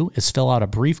to do is fill out a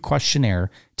brief questionnaire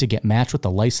to get matched with a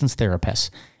licensed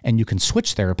therapist, and you can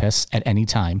switch therapists at any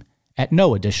time at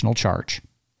no additional charge.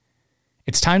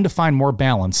 It's time to find more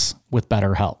balance with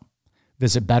BetterHelp.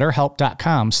 Visit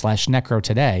betterhelp.com/necro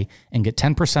today and get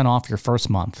 10% off your first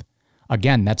month.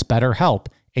 Again, that's BetterHelp,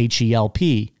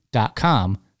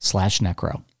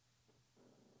 HELP.com/necro.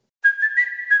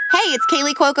 Hey, it's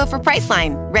Kaylee Cuoco for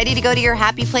Priceline. Ready to go to your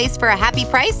happy place for a happy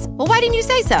price? Well, why didn't you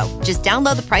say so? Just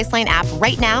download the Priceline app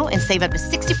right now and save up to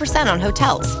 60% on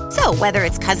hotels. So whether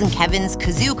it's Cousin Kevin's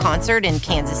Kazoo Concert in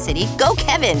Kansas City, go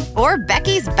Kevin, or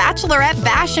Becky's Bachelorette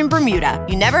Bash in Bermuda,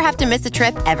 you never have to miss a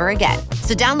trip ever again.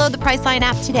 So download the Priceline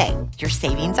app today. Your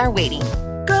savings are waiting.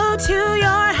 Go to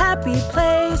your happy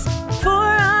place for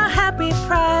a happy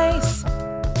price.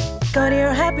 Go to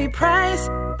your happy price,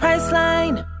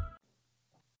 Priceline.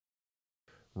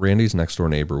 Randy's next door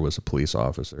neighbor was a police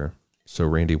officer. So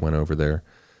Randy went over there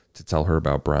to tell her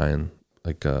about Brian,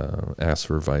 asked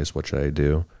for advice, what should I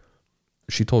do?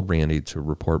 She told Randy to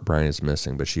report Brian as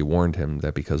missing, but she warned him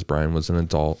that because Brian was an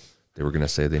adult, they were going to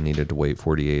say they needed to wait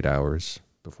 48 hours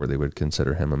before they would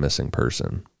consider him a missing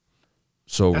person.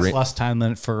 So That's less time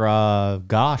than for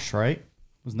Gosh, right?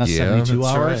 Wasn't that 72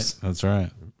 hours? That's right.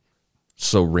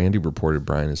 So Randy reported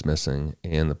Brian as missing,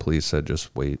 and the police said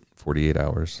just wait 48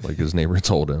 hours, like his neighbor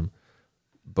told him.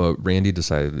 But Randy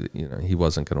decided, he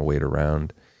wasn't going to wait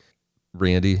around.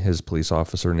 Randy, his police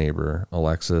officer neighbor,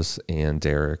 Alexis, and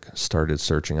Derek started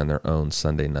searching on their own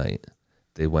Sunday night.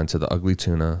 They went to the Ugly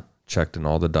Tuna, checked in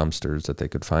all the dumpsters that they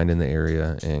could find in the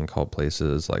area, and called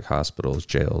places like hospitals,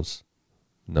 jails.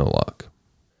 No luck.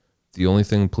 The only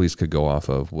thing police could go off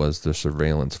of was the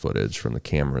surveillance footage from the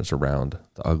cameras around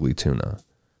the Ugly Tuna.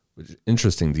 Which,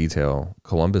 interesting detail,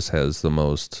 Columbus has the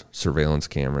most surveillance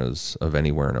cameras of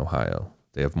anywhere in Ohio.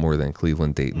 They have more than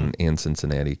Cleveland, Dayton, and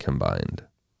Cincinnati combined.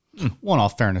 Well, in all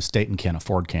fairness, Dayton can't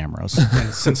afford cameras.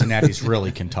 And Cincinnati's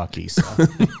really Kentucky, so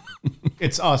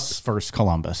it's us versus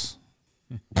Columbus.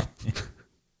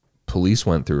 Police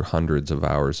went through hundreds of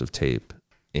hours of tape,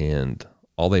 and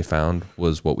all they found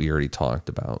was what we already talked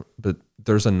about. But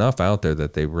there's enough out there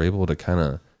that they were able to kind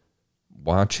of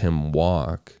watch him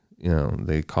walk.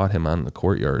 They caught him on the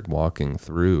courtyard walking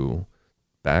through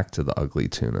back to the Ugly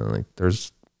Tuna. Like,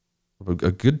 there's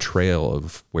a good trail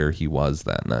of where he was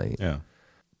that night. Yeah.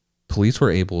 Police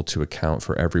were able to account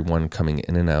for everyone coming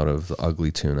in and out of the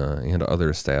Ugly Tuna and other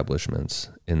establishments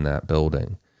in that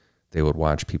building. They would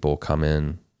watch people come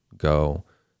in, go,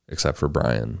 except for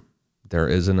Brian. There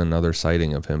isn't another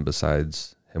sighting of him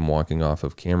besides him walking off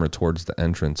of camera towards the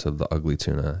entrance of the Ugly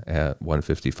Tuna at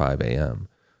 1:55 a.m.,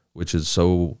 which is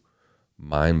so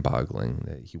mind-boggling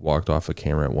that he walked off of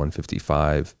camera at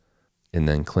 1:55, and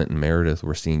then Clinton Meredith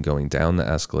were seen going down the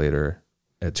escalator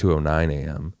at 2:09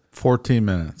 a.m. 14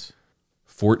 minutes.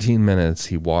 14 minutes,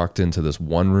 he walked into this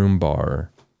one-room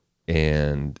bar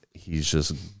and he's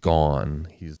just gone.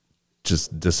 He's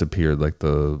just disappeared like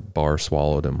the bar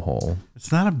swallowed him whole.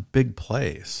 It's not a big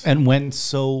place. And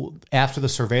after the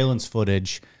surveillance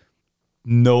footage,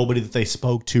 nobody that they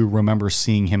spoke to remembers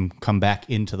seeing him come back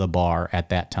into the bar at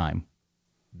that time.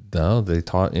 No, they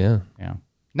taught, yeah.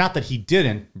 Not that he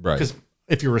didn't, right? Because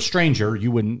if you're a stranger,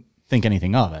 you wouldn't think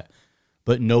anything of it.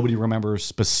 But nobody remembers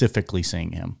specifically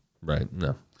seeing him. Right,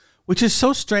 no. Which is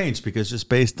so strange because just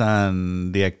based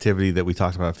on the activity that we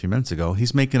talked about a few minutes ago,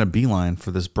 he's making a beeline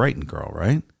for this Brighton girl,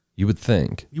 right? You would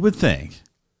think. You would think.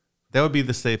 That would be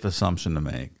the safe assumption to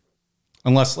make.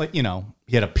 Unless, like, you know,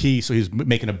 he had a pee, so he's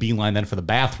making a beeline then for the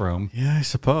bathroom. Yeah, I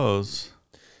suppose.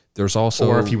 There's also...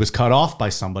 Or if he was cut off by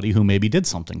somebody who maybe did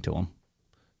something to him.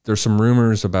 There's some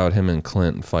rumors about him and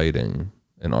Clint fighting,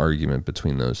 an argument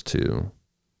between those two.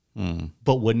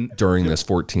 But wouldn't... During this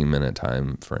 14-minute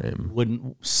time frame.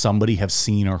 Wouldn't somebody have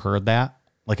seen or heard that?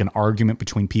 Like an argument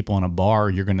between people in a bar,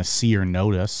 you're going to see or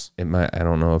notice. It might... I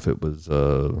don't know if it was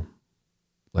a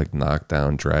like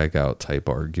knockdown, drag out type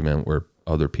argument where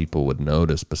other people would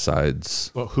notice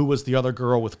besides... Well, who was the other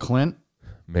girl with Clint?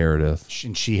 Meredith.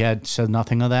 And she had said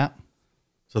nothing of that?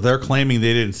 So they're claiming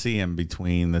they didn't see him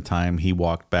between the time he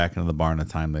walked back into the bar and the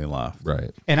time they left.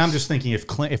 Right. And I'm just thinking if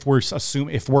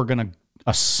we're going to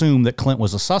assume that Clint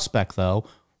was a suspect, though,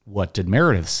 what did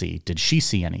Meredith see? Did she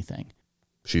see anything?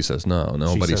 She says no.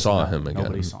 Nobody saw him again.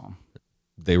 Nobody saw him.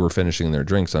 They were finishing their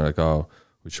drinks. And I'm like, oh,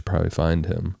 we should probably find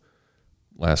him.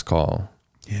 Last call.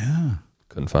 Yeah.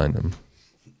 Couldn't find him.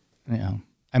 Yeah.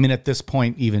 I mean, at this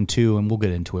point, even too, and we'll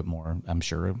get into it more, I'm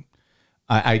sure.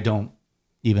 I don't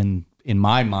even, in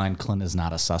my mind, Clint is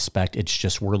not a suspect. It's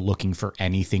just we're looking for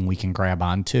anything we can grab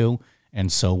onto.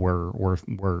 And so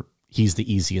he's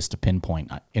the easiest to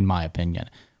pinpoint, in my opinion.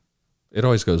 It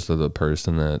always goes to the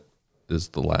person that is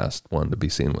the last one to be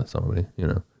seen with somebody, you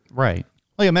know? Right.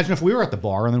 Like, imagine if we were at the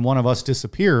bar and then one of us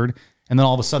disappeared and then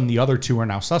all of a sudden the other two are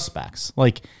now suspects.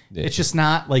 Like, It's just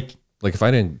not like... Like, if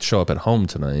I didn't show up at home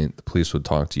tonight, the police would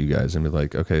talk to you guys and be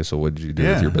like, okay, so what did you do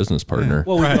with your business partner? Yeah.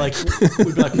 Well,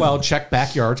 we'd be like, well, check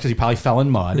backyards because he probably fell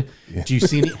in mud. Do you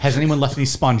see has anyone left any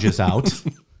sponges out?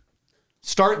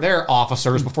 Start there,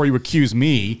 officers, before you accuse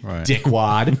me,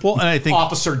 dickwad. Well, and I think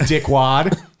Officer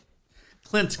Dickwad.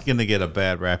 Clint's going to get a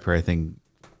bad rap here, I think,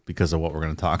 because of what we're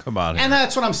going to talk about here. And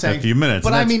that's what I'm saying. In a few minutes.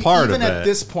 But I mean, part even of at it.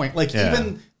 this point,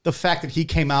 even the fact that he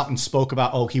came out and spoke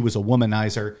about, he was a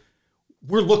womanizer,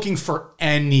 we're looking for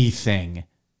anything.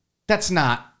 That's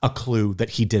not a clue that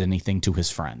he did anything to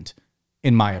his friend,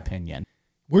 in my opinion.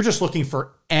 We're just looking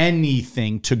for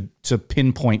anything to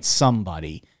pinpoint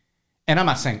somebody. And I'm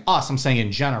not saying us, I'm saying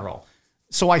in general.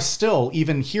 So I still,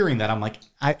 even hearing that, I'm like,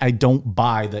 I don't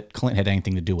buy that Clint had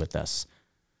anything to do with this.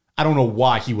 I don't know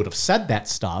why he would have said that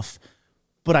stuff,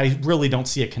 but I really don't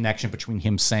see a connection between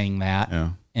him saying that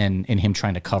and him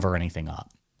trying to cover anything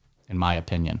up, in my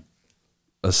opinion.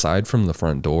 Aside from the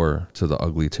front door to the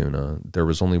Ugly Tuna, there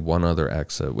was only one other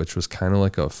exit, which was kind of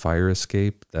like a fire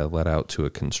escape that led out to a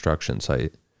construction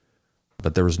site.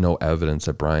 But there was no evidence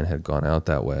that Brian had gone out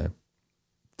that way.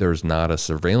 There's not a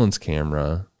surveillance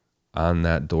camera on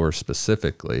that door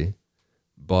specifically,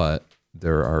 but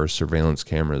there are surveillance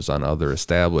cameras on other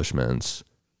establishments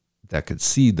that could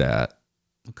see that.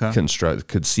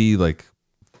 Could see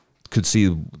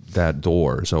that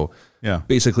door. So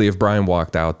basically, if Brian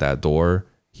walked out that door,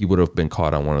 he would have been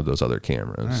caught on one of those other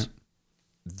cameras. Right.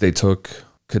 They took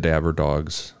cadaver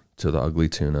dogs to the Ugly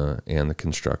Tuna and the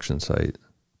construction site.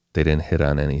 They didn't hit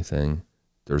on anything.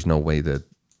 There's no way that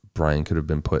Brian could have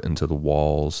been put into the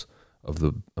walls of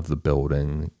the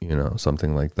building,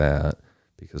 something like that,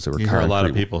 because there were a lot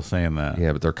of people saying that.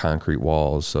 Yeah, but they're concrete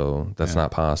walls, so that's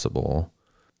not possible.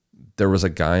 There was a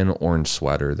guy in an orange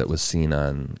sweater that was seen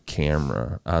on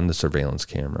camera, on the surveillance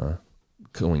camera,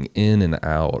 going in and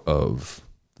out of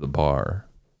the bar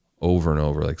over and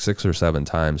over, like 6 or 7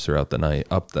 times throughout the night,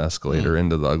 up the escalator,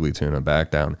 into the Ugly Tuna, back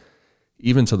down,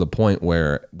 even to the point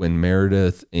where when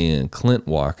Meredith and Clint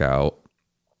walk out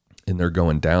and they're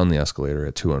going down the escalator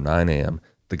at 2:09 a.m.,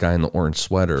 the guy in the orange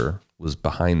sweater was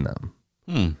behind them.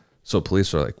 So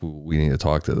police are like, we need to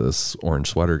talk to this orange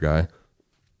sweater guy.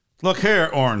 Look here,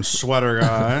 orange sweater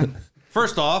guy.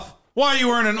 First off, why are you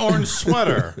wearing an orange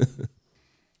sweater?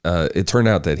 It turned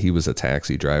out that he was a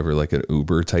taxi driver, like an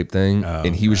Uber type thing,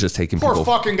 and he was just taking Poor people.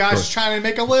 Fucking guy's just trying to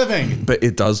make a living. But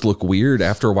it does look weird.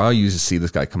 After a while, you just see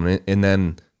this guy coming in, and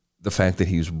then the fact that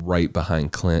he's right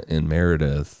behind Clint and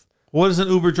Meredith. What is an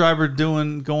Uber driver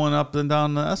doing going up and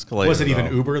down the escalator? Was it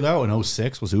even Uber, though? In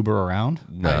 06, was Uber around?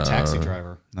 No. A taxi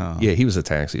driver. No. Yeah, he was a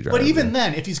taxi driver. But even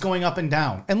then, if he's going up and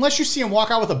down, unless you see him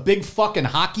walk out with a big fucking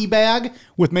hockey bag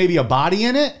with maybe a body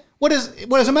in it, What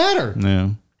does it matter?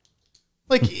 Yeah.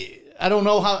 Like, I don't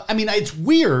know how. I mean, it's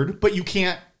weird, but you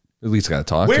can't. At least got to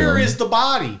talk to him. Where is the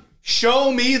body?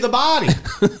 Show me the body.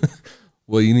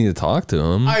 Well, you need to talk to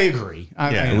him. I agree.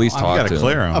 At least talk You got to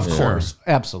clear him. Of course.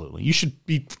 Absolutely. You should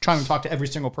be trying to talk to every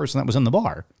single person that was in the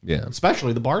bar. Yeah.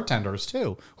 Especially the bartenders,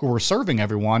 too, who were serving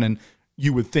everyone and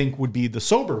you would think would be the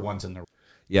sober ones in there.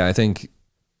 Yeah, I think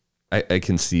I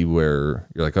can see where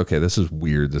you're like, okay, this is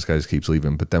weird. This guy just keeps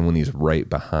leaving. But then when he's right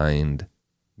behind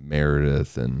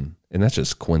Meredith, and that's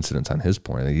just coincidence on his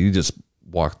point. Like, he just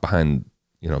walked behind,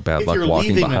 bad luck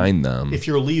walking behind them. If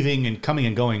you're leaving and coming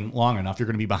and going long enough, you're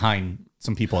going to be behind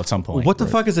some people at some point. What the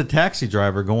fuck is a taxi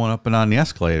driver going up and on the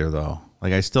escalator, though?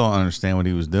 Like, I still don't understand what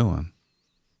he was doing.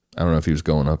 I don't know if he was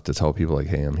going up to tell people, like,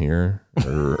 hey, I'm here,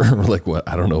 or like what.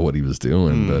 I don't know what he was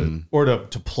doing, but or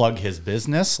to plug his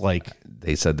business. Like,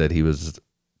 they said that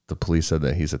the police said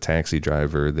that he's a taxi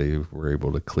driver. They were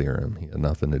able to clear him. He had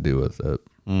nothing to do with it.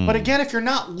 But again, if you're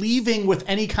not leaving with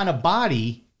any kind of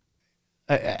body,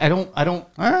 I don't. All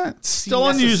right, still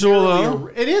unusual though.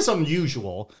 It is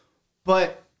unusual,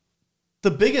 but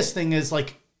the biggest thing is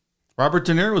like Robert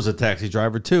De Niro was a taxi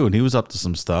driver too, and he was up to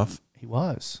some stuff. He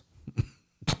was,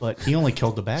 but he only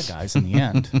killed the bad guys in the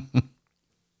end.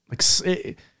 Like,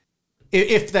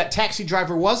 if that taxi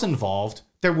driver was involved,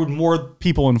 there would more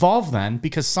people involved then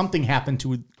because something happened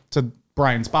to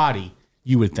Brian's body.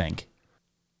 You would think.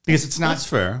 Because it's not. That's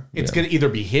fair. It's going to either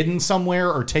be hidden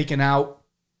somewhere or taken out.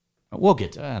 We'll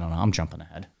get to, I don't know. I'm jumping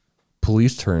ahead.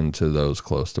 Police turned to those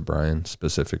close to Brian,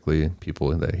 specifically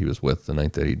people that he was with the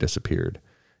night that he disappeared.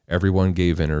 Everyone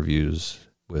gave interviews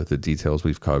with the details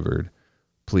we've covered.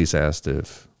 Police asked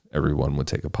if everyone would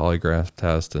take a polygraph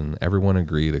test, and everyone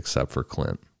agreed except for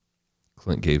Clint.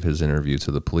 Clint gave his interview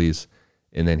to the police,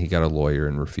 and then he got a lawyer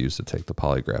and refused to take the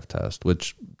polygraph test,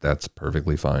 which that's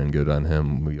perfectly fine. Good on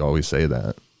him. We always say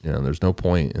that. There's no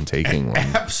point in taking one.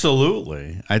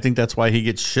 Absolutely. I think that's why he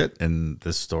gets shit in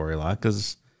this story a lot,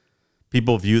 because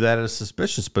people view that as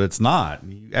suspicious, but it's not.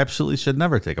 You absolutely should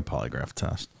never take a polygraph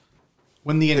test.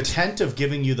 When the intent of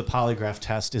giving you the polygraph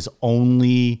test is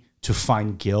only to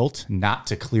find guilt, not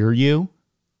to clear you,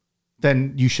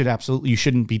 then you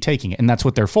shouldn't be taking it. And that's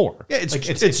what they're for. Yeah,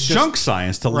 it's junk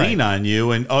science to lean on you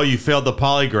and, you failed the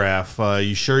polygraph.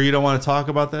 You sure you don't want to talk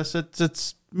about this?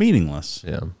 It's meaningless.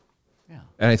 Yeah.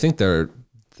 And I think that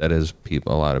is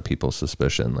a lot of people's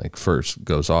suspicion, like, first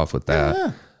goes off with that.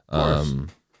 Yeah, of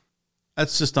course.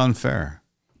 That's just unfair.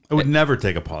 I would never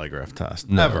take a polygraph test.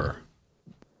 No. Never.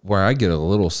 Where I get a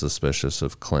little suspicious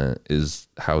of Clint is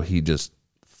how he just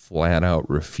flat out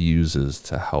refuses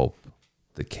to help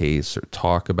the case or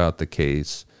talk about the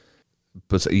case.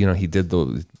 But, he said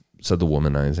the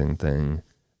womanizing thing,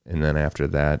 and then after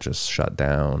that just shut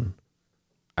down.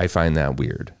 I find that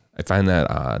weird. I find that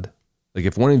odd. Like,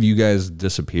 if one of you guys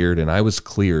disappeared and I was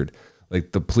cleared,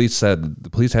 like the police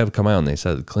have come out and they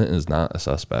said Clinton is not a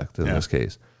suspect in this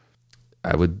case.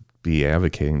 I would be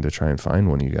advocating to try and find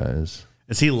one of you guys.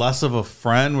 Is he less of a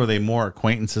friend? Were they more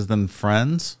acquaintances than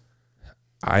friends?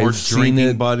 Or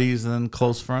drinking buddies than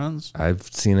close friends? I've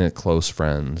seen it close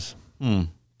friends.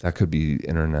 That could be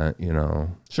internet,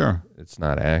 Sure. It's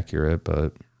not accurate,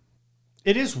 but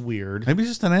it is weird. Maybe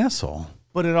he's just an asshole.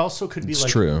 But it also could be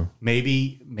true.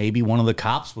 Maybe one of the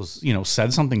cops was,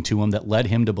 said something to him that led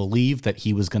him to believe that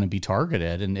he was going to be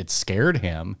targeted, and it scared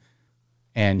him.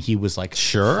 And he was like,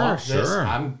 sure.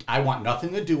 I want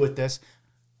nothing to do with this.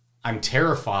 I'm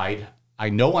terrified. I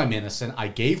know I'm innocent. I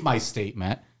gave my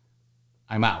statement.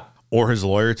 I'm out. Or his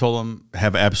lawyer told him,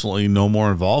 have absolutely no more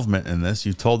involvement in this.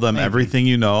 You told them everything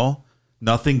you know.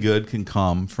 Nothing good can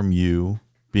come from you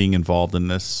being involved in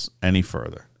this any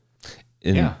further.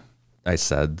 I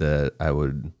said that I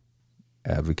would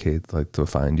advocate to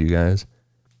find you guys.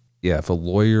 Yeah, if a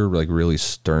lawyer really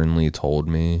sternly told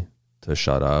me to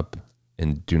shut up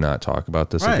and do not talk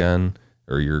about this again,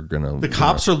 or you're gonna. The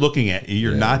cops are looking at you.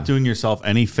 You're not doing yourself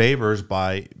any favors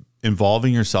by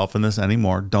involving yourself in this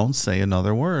anymore. Don't say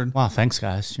another word. Wow, thanks,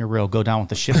 guys. You're real go down with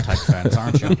the shift type fans,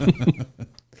 aren't you?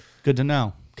 Good to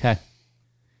know. Okay.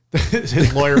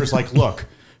 His lawyer's like, look.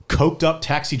 Coked up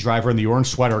taxi driver in the orange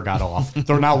sweater got off.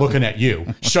 They're now looking at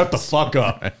you. Shut the fuck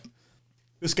up.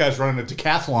 This guy's running a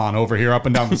decathlon over here up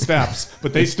and down the steps,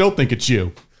 but they still think it's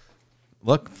you.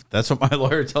 Look, that's what my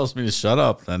lawyer tells me to shut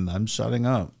up, then I'm shutting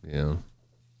up. Yeah.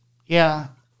 Yeah.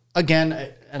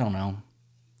 Again, I don't know.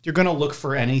 You're going to look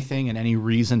for anything and any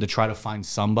reason to try to find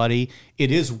somebody.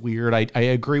 It is weird. I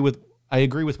agree with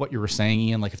what you were saying,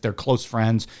 Ian. Like, if they're close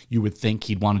friends, you would think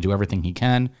he'd want to do everything he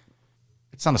can.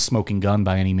 It's not a smoking gun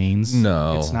by any means.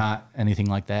 No. It's not anything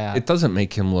like that. It doesn't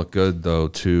make him look good, though,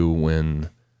 too,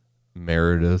 when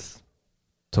Meredith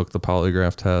took the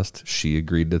polygraph test. She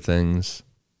agreed to things.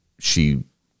 She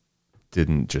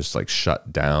didn't just like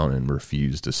shut down and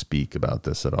refuse to speak about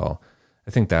this at all.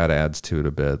 I think that adds to it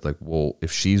a bit. Like, well,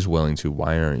 if she's willing to,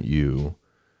 why aren't you?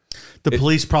 The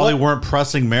police probably weren't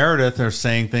pressing Meredith or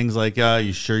saying things like,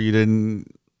 you sure you didn't?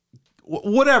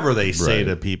 Whatever they say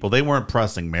to people. They weren't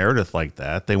pressing Meredith like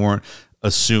that. They weren't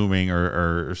assuming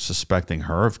or suspecting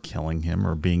her of killing him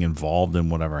or being involved in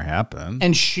whatever happened.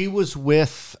 And she was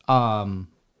with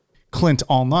Clint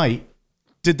all night.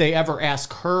 Did they ever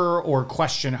ask her or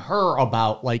question her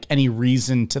about like any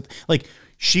reason to like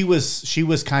she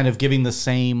was kind of giving the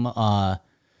same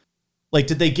like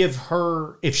did they give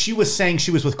her if she was saying she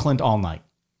was with Clint all night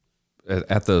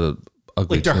at the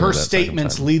ugly like do her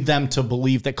statements lead them to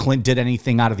believe that Clint did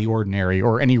anything out of the ordinary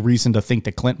or any reason to think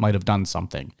that Clint might have done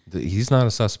something? He's not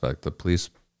a suspect. The police,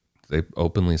 they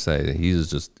openly say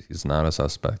he's not a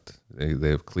suspect.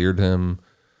 They've cleared him.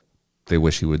 They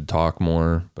wish he would talk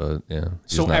more, but yeah.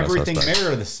 So everything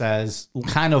Meredith says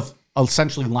kind of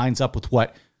essentially lines up with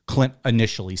what Clint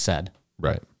initially said.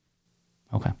 Right.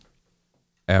 Okay.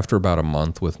 After about a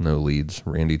month with no leads,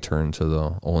 Randy turned to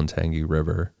the Olentangy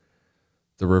River.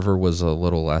 The river was a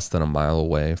little less than a mile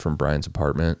away from Brian's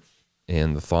apartment,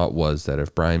 and the thought was that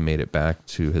if Brian made it back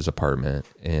to his apartment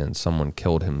and someone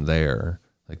killed him there,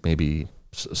 like maybe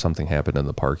something happened in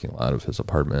the parking lot of his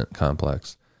apartment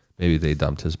complex, maybe they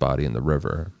dumped his body in the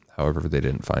river. However, they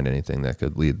didn't find anything that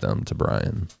could lead them to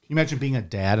Brian. Can you imagine being a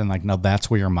dad and like, no, that's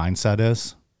where your mindset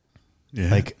is? Yeah.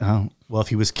 Like, oh, well, if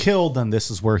he was killed, then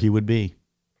this is where he would be.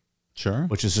 Sure.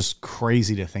 Which is just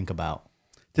crazy to think about.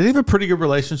 Did he have a pretty good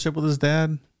relationship with his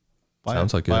dad?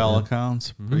 Sounds like it. By all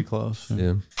accounts, pretty close.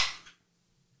 Yeah.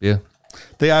 Yeah.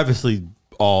 They obviously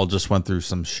all just went through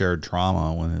some shared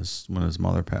trauma when his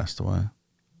mother passed away.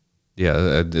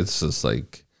 Yeah, it's just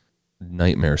like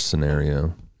nightmare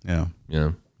scenario. Yeah.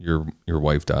 You know, your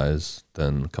wife dies,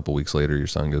 then a couple weeks later your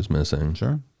son goes missing.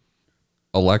 Sure.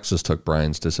 Alexis took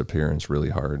Brian's disappearance really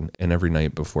hard, and every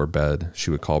night before bed, she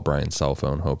would call Brian's cell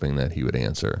phone hoping that he would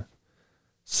answer.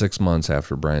 6 months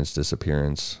after Brian's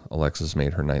disappearance, Alexis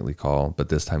made her nightly call, but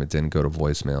this time it didn't go to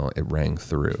voicemail, it rang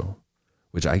through,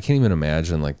 which I can't even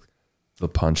imagine, like, the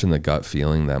punch in the gut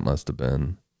feeling that must have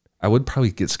been. I would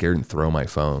probably get scared and throw my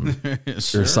phone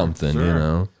or something, you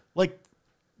know? Like,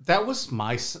 that was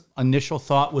my initial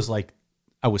thought was like,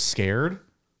 I was scared,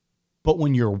 but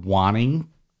when you're wanting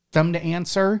them to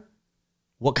answer,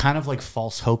 what kind of like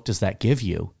false hope does that give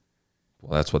you?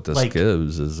 Well, that's what this like,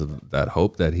 gives is that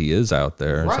hope that he is out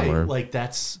there right? somewhere. Like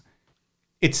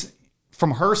it's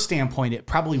from her standpoint, it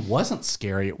probably wasn't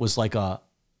scary. It was like a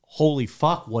holy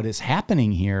fuck, what is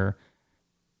happening here?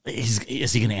 Is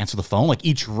he going to answer the phone? Like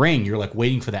each ring, you're like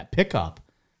waiting for that pickup.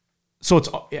 So it's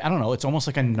I don't know. It's almost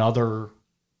like another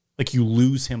like you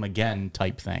lose him again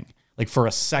type thing. Like for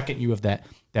a second, you have that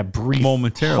brief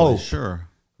momentarily, hope, sure.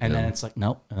 And then it's like,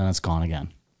 nope, and then it's gone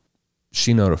again.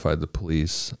 She notified the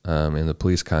police, and the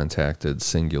police contacted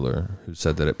Singular, who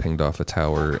said that it pinged off a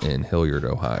tower in Hilliard,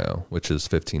 Ohio, which is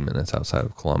 15 minutes outside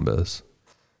of Columbus.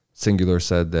 Singular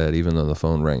said that even though the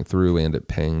phone rang through and it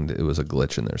pinged, it was a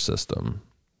glitch in their system.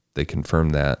 They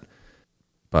confirmed that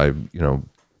by,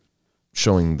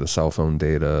 showing the cell phone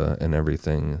data and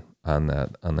everything on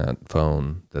that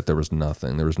phone, that there was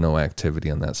nothing. There was no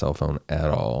activity on that cell phone at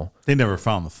all. They never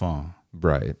found the phone.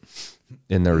 Right.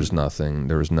 And there was nothing.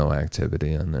 There was no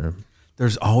activity on there.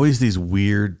 There's always these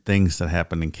weird things that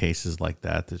happen in cases like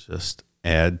that just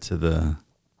add to the,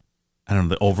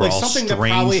 the overall like something that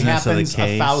probably happens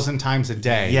 1,000 times a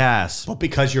day. Yes. But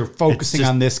because you're focusing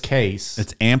on this case.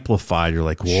 It's amplified. You're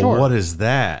like, well, what is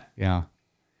that? Yeah.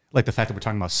 Like the fact that we're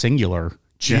talking about Singular.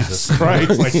 Jesus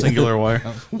Christ. Like Singular wire.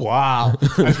 Wow.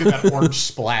 I get that orange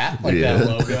splat, like that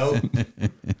logo.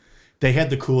 They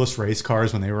had the coolest race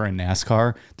cars when they were in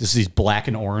NASCAR. Just these black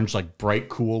and orange, like bright,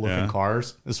 cool looking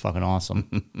cars. It was fucking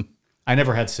awesome. I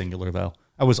never had Singular, though.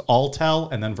 I was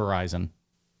Alltel and then Verizon.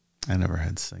 I never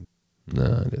had Singular. No,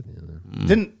 I didn't either.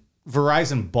 Didn't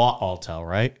Verizon bought Alltel,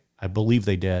 right? I believe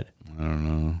they did. I don't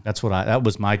know. That's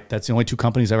the only two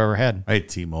companies I've ever had. I had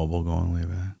T-Mobile going way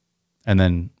back. And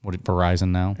then Verizon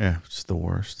now? Yeah, it's the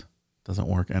worst. Doesn't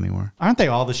work anywhere. Aren't they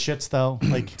all the shits though?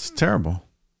 Like it's terrible.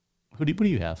 What do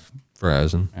you have?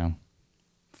 Verizon. Yeah.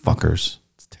 Fuckers.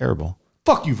 It's terrible.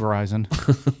 Fuck you, Verizon.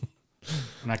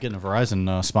 I'm not getting a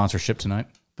Verizon sponsorship tonight.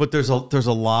 But there's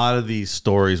a lot of these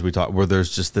stories we talk where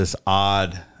there's just this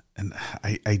odd, and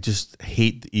I just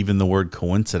hate even the word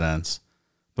coincidence.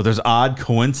 But there's odd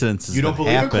coincidences. You don't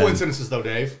believe in coincidences, though,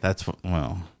 Dave. That's what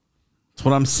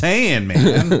I'm saying,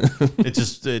 man. it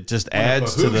just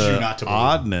adds to the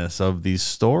oddness of these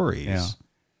stories. Yeah.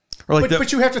 Or like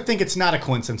but you have to think it's not a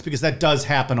coincidence because that does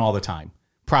happen all the time,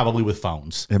 probably with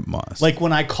phones. It must. Like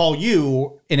when I call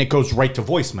you and it goes right to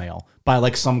voicemail by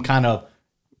like some kind of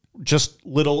just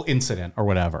little incident or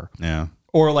whatever. Yeah.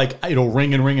 Or like it'll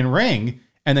ring and ring and ring,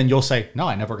 and then you'll say, no,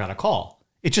 I never got a call.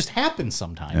 It just happens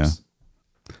sometimes.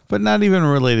 Yeah. But not even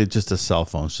related just to cell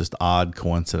phones, just odd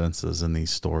coincidences in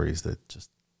these stories that just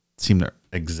seem to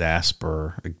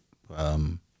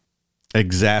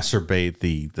exacerbate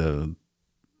the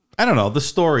I don't know, the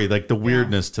story, like the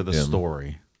weirdness to the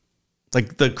story.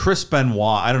 Like the Chris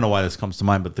Benoit, I don't know why this comes to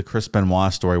mind, but the Chris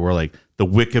Benoit story where like the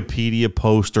Wikipedia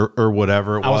post or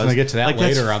whatever it was. I was going to get to that like,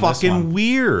 later that's on this one. fucking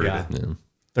weird. Yeah.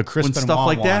 The Chris When Benoit stuff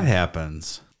like that one.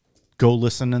 happens. Go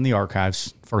listen in the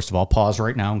archives. First of all, pause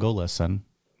right now and go listen.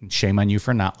 Shame on you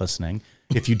for not listening.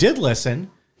 If you did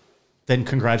listen, then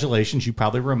congratulations. You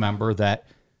probably remember that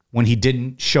when he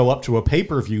didn't show up to a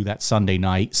pay-per-view that Sunday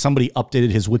night, somebody updated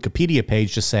his Wikipedia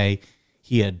page to say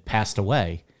he had passed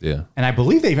away. Yeah. And I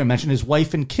believe they even mentioned his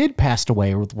wife and kid passed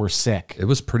away or were sick. It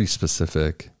was pretty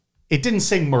specific. It didn't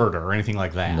say murder or anything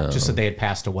like that. No. Just that they had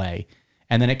passed away.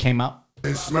 And then it came out.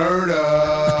 It's murder.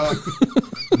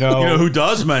 No. You know who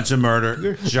does mention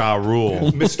murder? Ja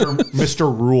Rule.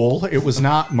 Mr. Rule. It was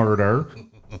not murder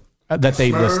that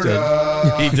they listed.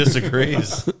 He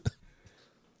disagrees.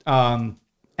 And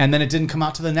then it didn't come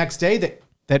out to the next day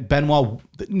that Benoit,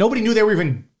 nobody knew they were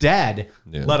even dead,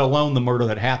 let alone the murder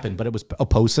that happened. But it was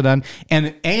posted on,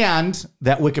 and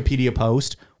that Wikipedia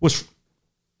post was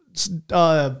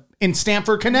in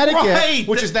Stamford, Connecticut, Right.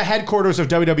 which is the headquarters of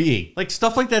WWE. Like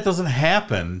stuff like that doesn't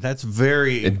happen. That's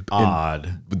very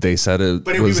odd. They said it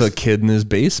But it was was- a kid in his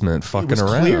basement It fucking was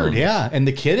around. cleared, yeah, and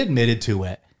the kid admitted to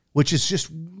it, which is just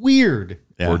weird.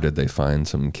 Yeah. Or did they find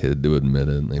some kid to admit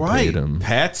it and they paid him?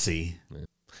 Patsy.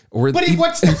 Or But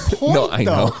what's the point, No, I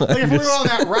though? know. Like, if we're on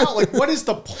that route, like, what is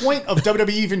the point of WWE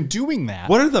even doing that?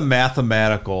 What are the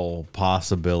mathematical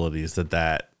possibilities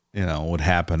that would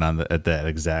happen at that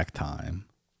exact time?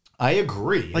 I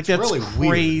agree. Like It's that's really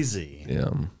weird. crazy. Yeah.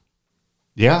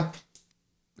 Yeah.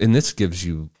 And this gives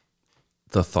you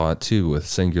the thought too, with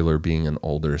Singular being an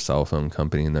older cell phone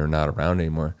company and they're not around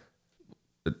anymore.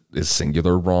 Is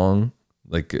Singular wrong?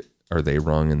 Like, are they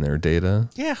wrong in their data?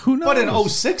 Yeah, who knows? But in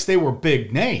 06, they were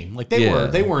big name. Like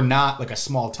they were not like a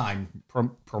small time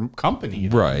company, you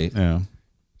know? Right. Yeah.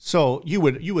 So you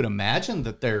would imagine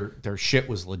that their shit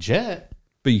was legit.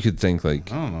 But you could think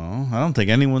like, I don't know. I don't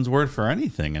think anyone's word for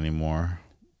anything anymore.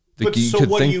 But you so could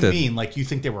what do think you that- mean? Like you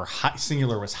think they were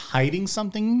Singular was hiding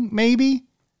something? Maybe.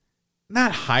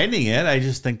 Not hiding it. I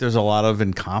just think there's a lot of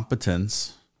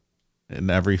incompetence in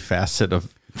every facet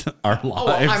of our lives. Oh,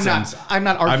 well, I'm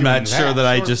not arguing. I'm not sure that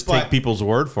I just but- take people's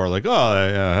word for it. Like, oh,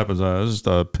 yeah, it happens. It's just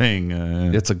a ping.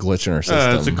 it's a glitch in our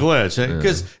system. It's a glitch.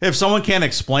 Because if someone can't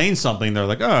explain something, they're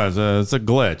like, oh, it's a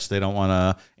glitch. They don't want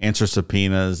to answer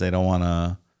subpoenas. They don't want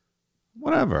to,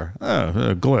 whatever. Oh,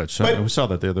 a glitch. But- we saw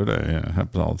that the other day. Yeah, it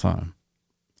happens all the time.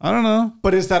 I don't know.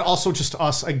 But is that also just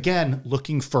us again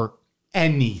looking for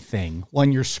anything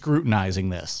when you're scrutinizing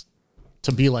this?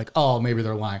 To be like, oh, maybe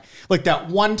they're lying. Like that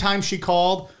one time she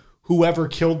called, whoever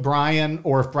killed Brian,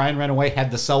 or if Brian ran away, had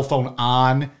the cell phone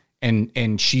on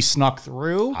and she snuck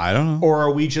through. I don't know. Or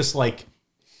are we just like,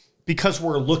 because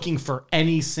we're looking for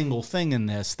any single thing in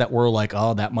this that we're like,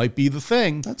 oh, that might be the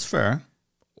thing. That's fair.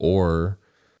 Or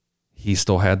he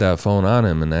still had that phone on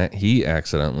him and that he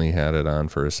accidentally had it on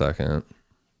for a second.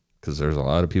 Because there's a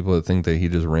lot of people that think that he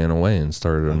just ran away and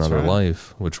started another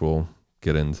life, which we'll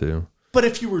get into. But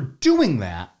if you were doing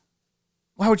that,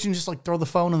 why would you just like throw the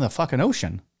phone in the fucking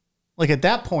ocean? Like at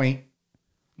that point,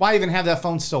 why even have that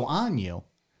phone still on you?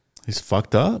 He's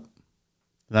fucked up.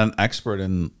 Not an expert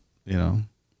in,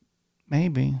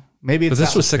 Maybe it's But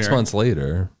this that, was 6 months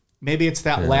later. maybe it's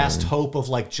that last hope of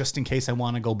like, just in case I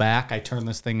want to go back, I turn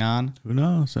this thing on. Who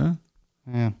knows, huh?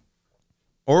 Yeah.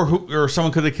 Or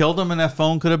someone could have killed him and that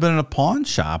phone could have been in a pawn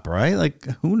shop, right? Like,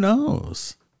 who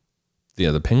knows?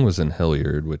 Yeah, the ping was in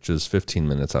Hilliard, which is 15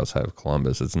 minutes outside of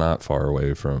Columbus. It's not far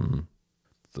away from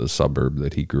the suburb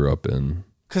that he grew up in.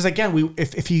 Because again,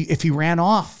 if he ran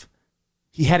off,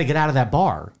 he had to get out of that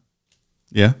bar.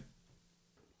 Yeah.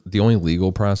 The only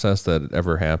legal process that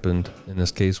ever happened in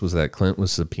this case was that Clint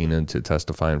was subpoenaed to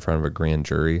testify in front of a grand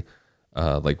jury,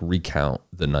 recount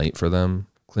the night for them.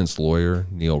 Clint's lawyer,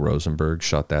 Neil Rosenberg,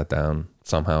 shut that down.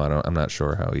 Somehow, I'm not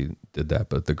sure how he did that,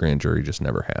 but the grand jury just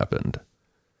never happened.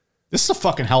 This is a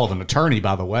fucking hell of an attorney,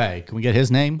 by the way. Can we get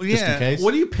his name just in case?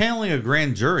 What are you paneling a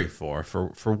grand jury for?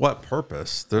 For what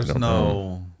purpose? There's no.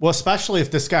 know. Well, especially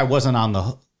if this guy wasn't on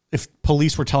the, if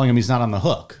police were telling him he's not on the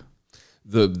hook,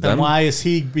 then why is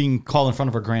he being called in front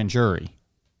of a grand jury?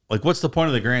 Like, what's the point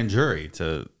of the grand jury?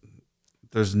 To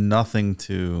there's nothing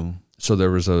to. So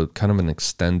there was a kind of an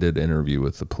extended interview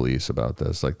with the police about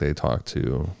this. Like they talked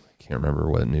to, I can't remember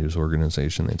what news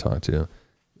organization they talked to,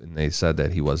 and they said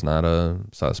that he was not a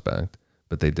suspect,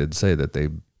 but they did say that they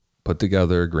put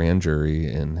together a grand jury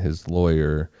and his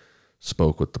lawyer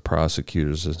spoke with the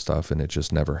prosecutors and stuff, and it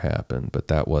just never happened. But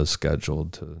that was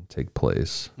scheduled to take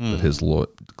place.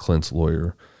 But Clint's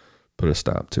lawyer put a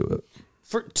stop to it.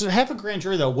 To have a grand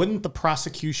jury, though, wouldn't the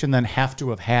prosecution then have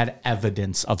to have had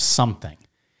evidence of something?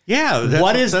 Yeah,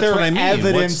 that's their what I mean.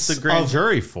 Evidence? What's the grand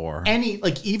jury for?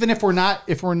 Even if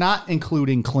we're not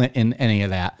including Clint in any of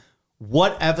that,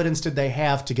 what evidence did they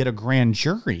have to get a grand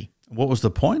jury? What was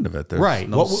the point of it? There's right.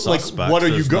 no suspect. What are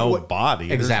There's you no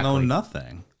body. Exactly. There's no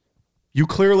nothing. You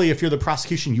clearly, if you're the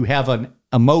prosecution, you have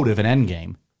a motive, an end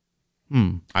game.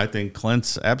 I think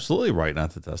Clint's absolutely right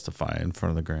not to testify in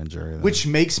front of the grand jury. Then. Which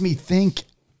makes me think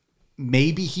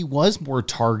maybe he was more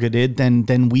targeted than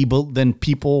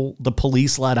people, the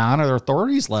police let on or the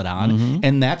authorities let on.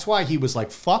 And that's why he was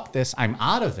like, fuck this, I'm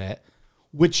out of it.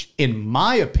 Which, in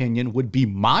my opinion, would be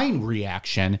my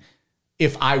reaction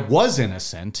if I was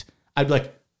innocent. I'd be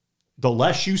like, the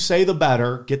less you say, the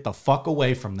better. Get the fuck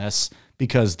away from this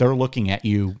because they're looking at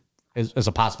you as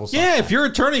a possible suspect. Yeah, if your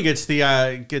attorney gets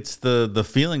the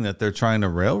feeling that they're trying to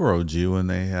railroad you and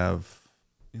they have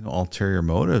ulterior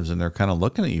motives and they're kind of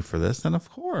looking at you for this, then of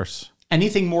course.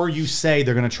 Anything more you say,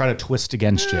 they're going to try to twist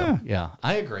against you. Yeah,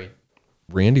 I agree.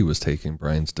 Randy was taking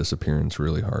Brian's disappearance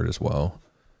really hard as well.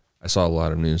 I saw a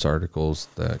lot of news articles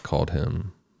that called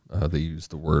him, they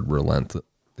used the word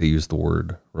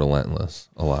relentless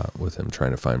a lot with him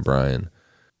trying to find Brian,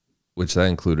 which that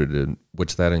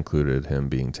included him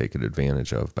being taken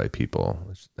advantage of by people.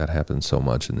 That happens so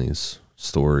much in these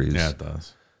stories. Yeah, it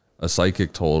does. A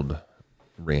psychic told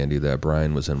Randy that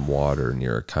Brian was in water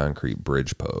near a concrete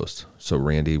bridge post. So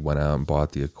Randy went out and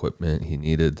bought the equipment he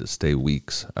needed to stay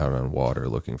weeks out on water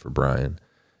looking for Brian.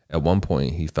 At one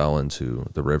point, he fell into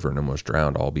the river and almost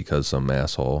drowned, all because some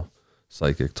asshole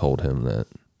psychic told him that,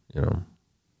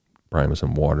 Brian was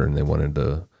in water and they wanted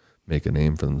to make a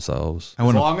name for themselves.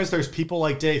 As long as there's people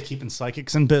like Dave keeping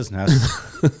psychics in business,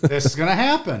 this is going to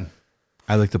happen.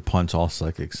 I like to punch all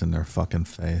psychics in their fucking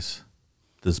face.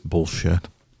 This bullshit.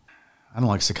 I don't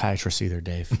like psychiatrists either,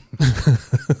 Dave.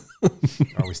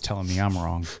 They're always telling me I'm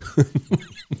wrong.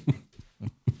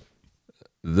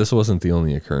 This wasn't the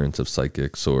only occurrence of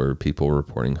psychics or people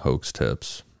reporting hoax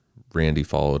tips. Randy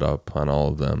followed up on all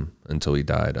of them until he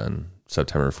died on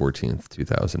September 14th,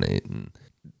 2008. And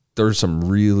there's some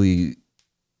really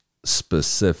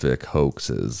specific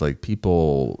hoaxes. Like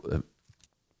people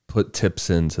put tips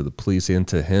into the police,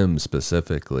 into him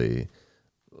specifically,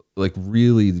 like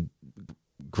really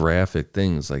graphic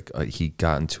things. Like he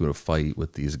got into a fight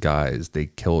with these guys, they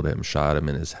killed him, shot him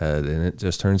in his head, and it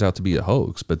just turns out to be a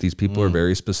hoax. But these people are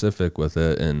very specific with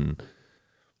it, and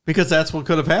because that's what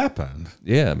could have happened.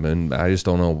 Yeah, man, I just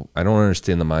don't know. I don't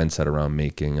understand the mindset around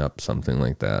making up something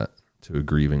like that to a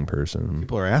grieving person.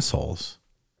 People are assholes.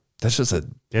 That's just They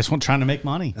just want trying to make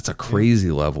money. That's a crazy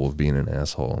level of being an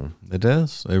asshole. It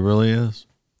is. It really is.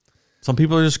 Some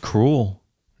people are just cruel.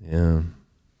 Yeah.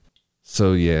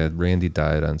 So, yeah, Randy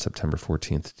died on September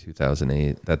 14th,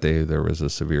 2008. That day, there was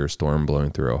a severe storm blowing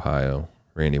through Ohio.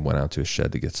 Randy went out to his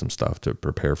shed to get some stuff to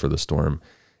prepare for the storm.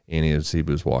 And as he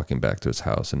was walking back to his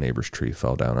house, a neighbor's tree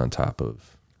fell down on top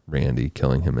of Randy,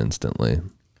 killing him instantly.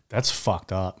 That's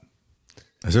fucked up.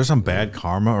 Is there some bad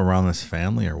karma around this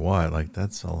family or what? Like,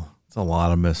 that's a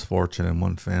lot of misfortune in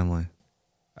one family.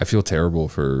 I feel terrible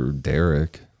for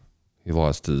Derek. He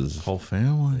lost his whole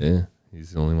family. Yeah,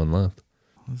 he's the only one left.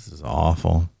 This is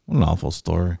awful. What an awful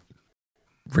story.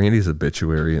 Randy's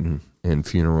obituary and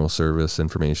funeral service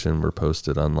information were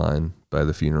posted online by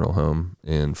the funeral home,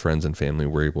 and friends and family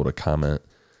were able to comment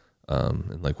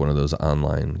in like one of those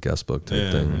online guest book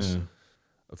type things. Yeah.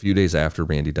 A few days after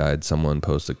Randy died, someone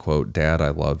posted, quote, "Dad, I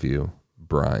love you,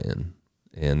 Brian."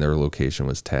 And their location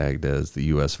was tagged as the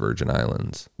U.S. Virgin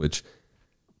Islands, which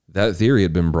that theory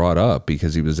had been brought up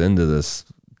because he was into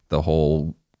the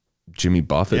whole Jimmy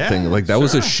Buffett thing. Like that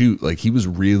was a shoot. Like he was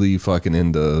really fucking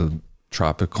into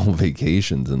tropical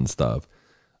vacations and stuff.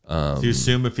 So you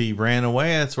assume if he ran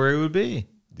away, that's where he would be.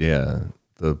 Yeah.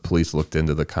 The police looked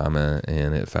into the comment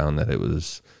and it found that it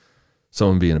was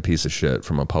someone being a piece of shit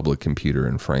from a public computer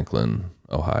in Franklin,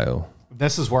 Ohio.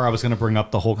 This is where I was going to bring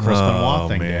up the whole Chris Benoit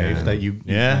thing, Dave, that you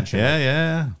mentioned.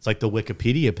 Yeah. It's like the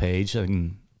Wikipedia page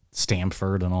and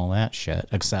Stanford and all that shit,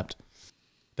 except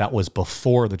that was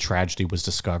before the tragedy was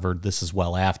discovered. This is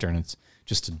well after, and it's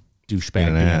just a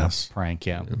douchebag prank.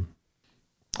 Yeah.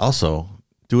 Also,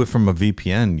 do it from a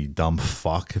VPN, you dumb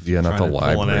fuck. If you're not the trying to pull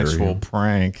an library. actual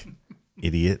prank.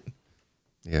 Idiot.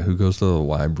 Yeah, who goes to the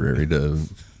library to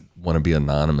want to be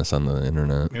anonymous on the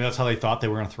internet? Maybe that's how they thought they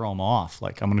were going to throw him off.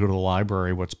 Like, I'm going to go to the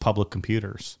library where it's public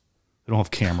computers. They don't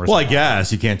have cameras. Well, I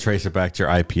guess you can't trace it back to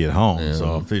your IP at home. Yeah.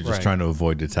 So if you're just trying to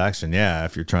avoid detection,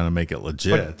 if you're trying to make it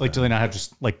legit. But, like, do they not have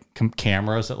just like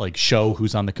cameras that like show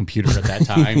who's on the computer at that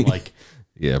time? Like,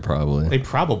 Yeah, probably. they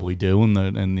probably do in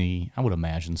the. I would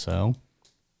imagine so.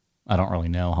 I don't really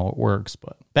know how it works,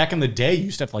 but back in the day, you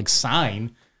used to have to like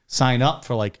sign up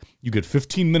for like you get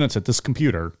 15 minutes at this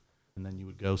computer, and then you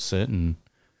would go sit and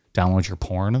download your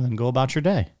porn and then go about your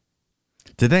day.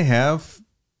 Didn't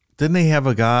they have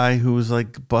a guy who was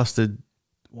like busted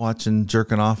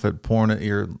jerking off at porn at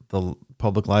the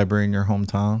public library in your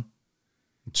hometown?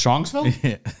 Strongsville?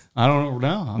 Yeah. I don't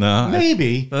know. No,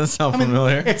 Maybe. That sounds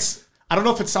familiar. I don't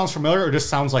know if it sounds familiar or just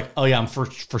sounds like, oh yeah, I'm for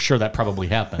sure that probably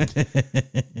happened.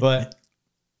 But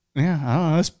yeah, I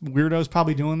don't know. This weirdo's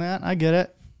probably doing that. I get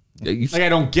it. Yeah, Like, I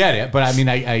don't get it, but I mean,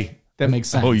 I that makes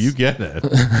sense. Oh, you get it.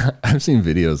 I've seen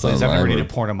videos I've never online needed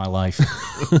porn in my life.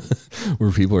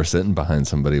 where people are sitting behind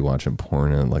somebody watching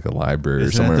porn in like a library or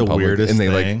Isn't somewhere that in the public, weirdest and they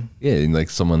thing? and like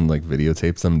someone like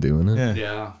videotapes them doing it. Yeah.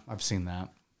 Yeah, I've seen that.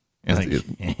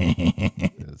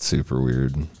 It's super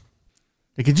weird.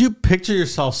 Hey, could you picture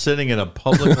yourself sitting in a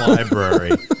public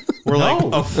library where like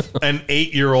an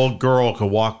 8-year-old girl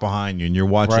could walk behind you and you're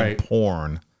watching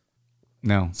porn?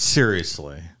 No.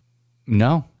 Seriously.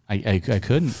 No, I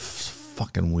couldn't. It's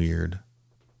fucking weird.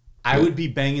 I would be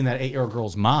banging that 8-year-old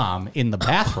girl's mom in the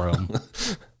bathroom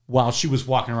while she was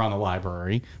walking around the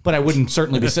library, but I wouldn't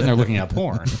certainly be sitting there looking at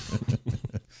porn.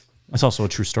 That's also a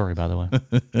true story, by the way.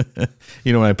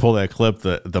 You know, when I pull that clip,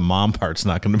 the mom part's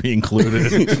not going to be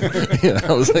included. Yeah,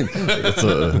 I was like,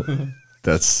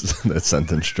 that's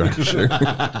sentence structure.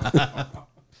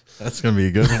 That's going to be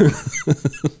a good one.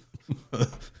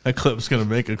 That clip's going to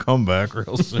make a comeback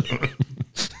real soon.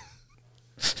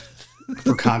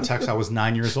 For context, I was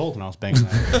 9 years old when I was banging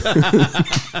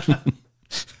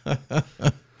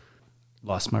that.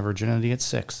 Lost my virginity at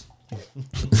 6.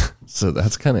 So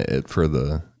that's kind of it for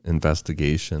the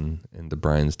investigation into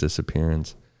Brian's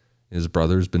disappearance. His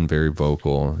brother's been very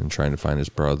vocal in trying to find his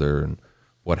brother and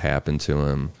what happened to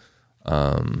him.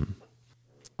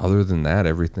 Other than that,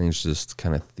 everything's just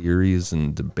kind of theories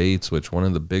and debates, which one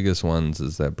of the biggest ones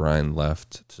is that Brian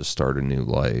left to start a new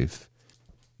life.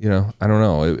 You know, I don't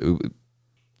know.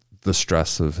 The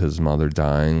stress of his mother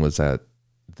dying, was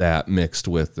that mixed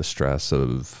with the stress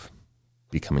of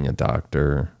becoming a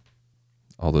doctor,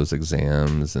 all those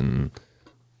exams, and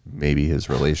maybe his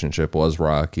relationship was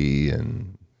rocky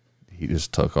and he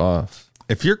just took off.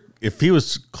 If he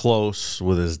was close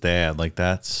with his dad, like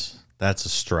that's a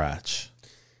stretch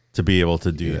to be able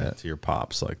to do that to your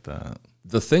pops like that.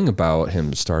 The thing about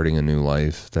him starting a new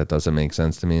life that doesn't make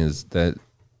sense to me is that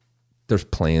there's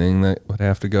planning that would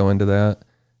have to go into that.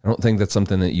 I don't think that's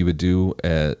something that you would do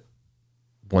at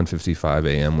 1:55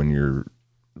 a.m. when you're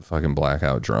fucking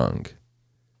blackout drunk.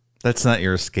 That's not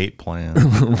your escape plan.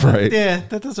 Right. Yeah,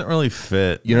 that doesn't really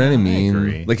fit. You know what I mean?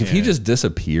 agree. Like if he just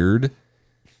disappeared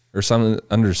or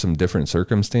under some different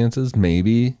circumstances,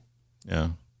 maybe. Yeah.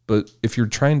 But if you're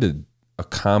trying to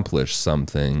accomplish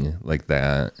something like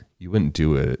that, you wouldn't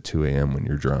do it at 2 a.m. when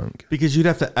you're drunk. Because you'd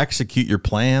have to execute your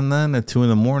plan then at 2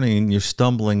 a.m. You're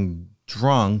stumbling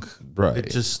drunk. Right. It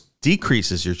just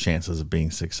decreases your chances of being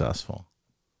successful.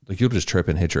 Like you'll just trip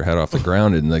and hit your head off the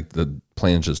ground and like the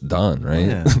plan's just done, right?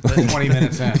 Yeah. 20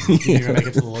 minutes in, you're going to make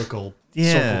it to the local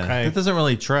Circle K. It doesn't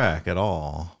really track at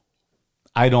all.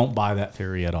 I don't buy that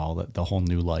theory at all, that the whole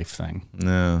new life thing.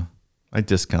 No, I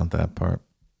discount that part.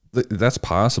 That's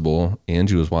possible.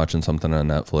 Angie was watching something on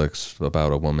Netflix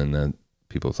about a woman that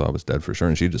people thought was dead for sure,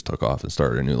 and she just took off and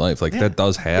started a new life. Like that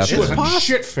does happen. She was a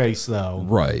shit face though.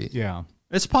 Right. Yeah.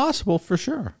 It's possible for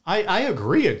sure. I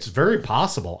agree. It's very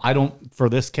possible. For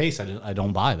this case, I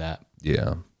don't buy that.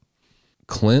 Yeah.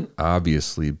 Clint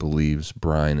obviously believes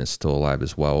Brian is still alive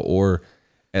as well, or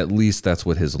at least that's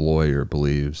what his lawyer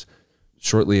believes.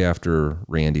 Shortly after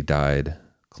Randy died,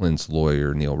 Clint's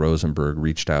lawyer, Neil Rosenberg,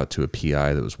 reached out to a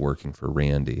PI that was working for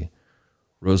Randy.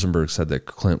 Rosenberg said that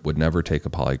Clint would never take a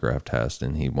polygraph test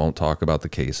and he won't talk about the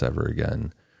case ever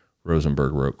again.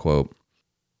 Rosenberg wrote, quote,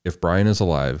 "If Brian is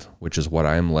alive, which is what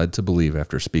I am led to believe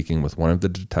after speaking with one of the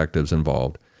detectives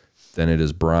involved, then it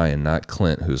is Brian, not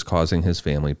Clint, who is causing his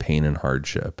family pain and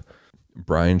hardship.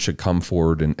 Brian should come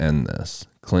forward and end this.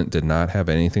 Clint did not have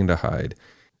anything to hide.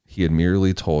 He had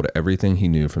merely told everything he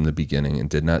knew from the beginning and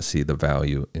did not see the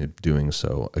value in doing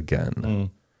so again."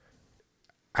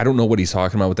 I don't know what he's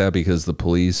talking about with that, because the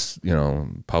police,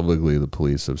 publicly the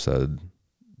police have said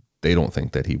they don't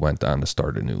think that he went on to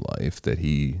start a new life, that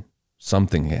he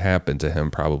something happened to him,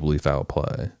 probably foul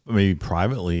play. Maybe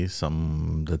privately,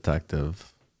 some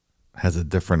detective has a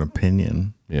different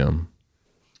opinion. Yeah.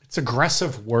 It's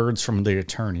aggressive words from the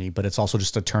attorney, but it's also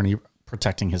just attorney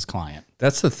protecting his client.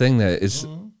 That's the thing that is,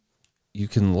 you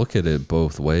can look at it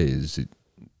both ways.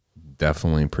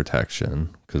 Definitely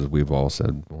protection, because we've all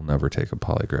said we'll never take a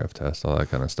polygraph test, all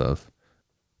that kind of stuff.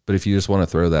 But if you just want to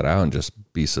throw that out and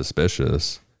just be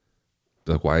suspicious,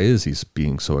 like, why is he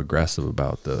being so aggressive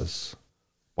about this?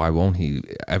 Why won't he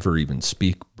ever even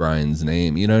speak Brian's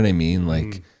name? You know what I mean?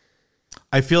 Like,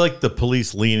 I feel like the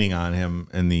police leaning on him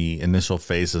in the initial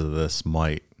phases of this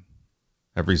might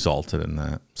have resulted in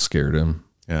that. scared him.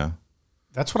 Yeah.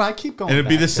 That's what I keep going. And it'd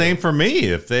be back the to. same for me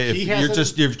if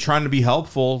you're trying to be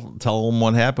helpful, tell them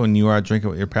what happened when you were out drinking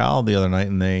with your pal the other night,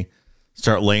 and they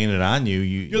start laying it on you.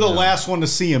 You're the last one to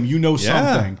see him. You know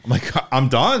something. I'm like, I'm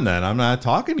done then. I'm not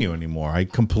talking to you anymore. I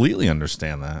completely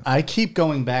understand that. I keep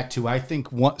going back to, I think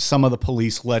some of the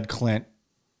police led Clint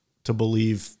to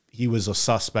believe he was a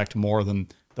suspect more than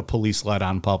the police let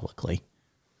on publicly.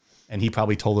 And he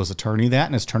probably told his attorney that,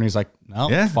 and his attorney's like,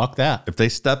 no, fuck that. If they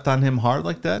stepped on him hard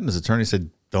like that and his attorney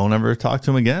said, don't ever talk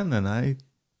to him again, then I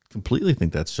completely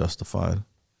think that's justified.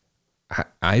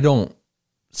 I don't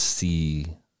see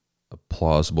a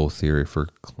plausible theory for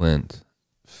Clint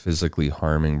physically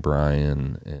harming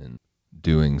Brian and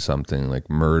doing something like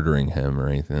murdering him or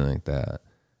anything like that.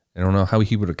 I don't know how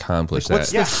he would accomplish that.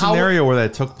 What's the scenario where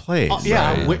that took place?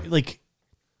 Like,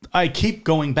 I keep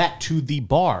going back to the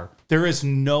bar. There is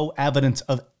no evidence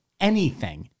of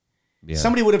anything. Yeah.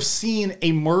 Somebody would have seen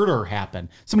a murder happen.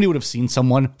 Somebody would have seen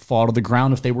someone fall to the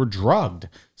ground if they were drugged.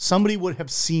 Somebody would have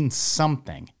seen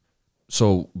something.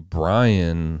 So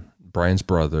Brian's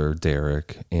brother,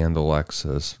 Derek, and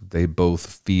Alexis, they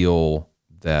both feel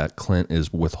that Clint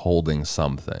is withholding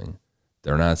something.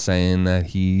 They're not saying that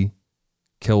he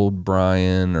killed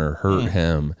Brian or hurt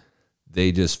him.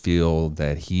 They just feel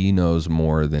that he knows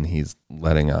more than he's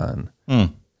letting on.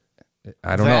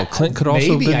 I don't know. Clint could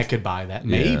also maybe I could buy that.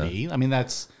 Maybe. I mean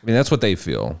that's what they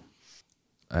feel.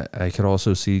 I could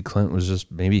also see Clint was just,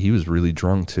 maybe he was really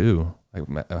drunk too.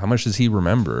 Like, how much does he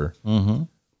remember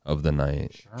of the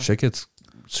night? Sure. Shit gets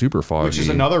super foggy. Which is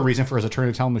another reason for his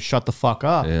attorney to tell him to shut the fuck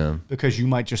up. Yeah. Because you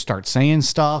might just start saying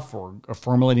stuff or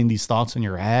formulating these thoughts in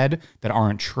your head that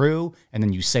aren't true, and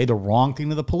then you say the wrong thing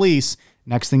to the police.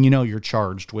 Next thing you know, you're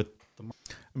charged with the murder.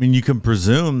 I mean, you can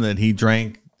presume that he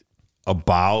drank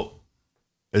about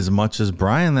as much as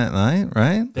Brian that night,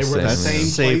 right? They were the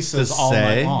same places all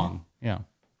night long. Yeah.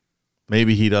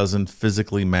 Maybe he doesn't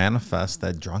physically manifest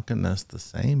that drunkenness the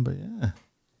same, but yeah,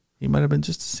 he might have been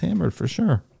just as hammered for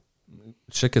sure.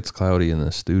 Shit gets cloudy in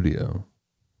the studio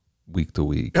week to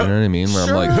week. You know what I mean? Where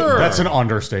Sure. I'm like, That's an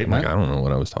understatement. I don't know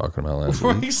what I was talking about last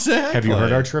week. Exactly. Have you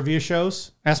heard our trivia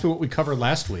shows? Ask me what we covered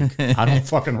last week. I don't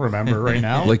fucking remember right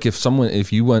now. Like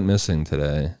if you went missing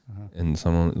today and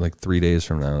someone like 3 days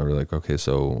from now, they were like, okay,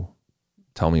 so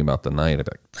tell me about the night. I'd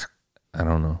be like, I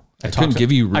don't know. I couldn't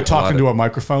give you. I talked into a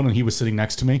microphone and he was sitting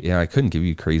next to me. Yeah, I couldn't give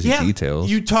you crazy details.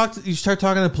 You start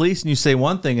talking to the police and you say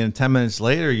one thing, and 10 minutes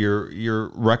later, your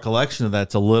recollection of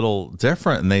that's a little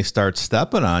different, and they start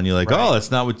stepping on you. Like, right. Oh, that's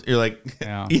not what you're like.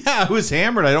 Yeah. Yeah, I was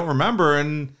hammered. I don't remember,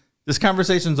 and this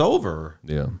conversation's over.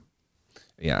 Yeah,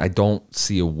 I don't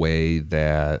see a way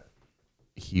that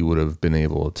he would have been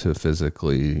able to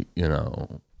physically,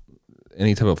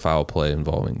 any type of foul play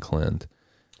involving Clint.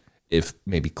 If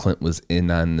maybe Clint was in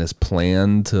on this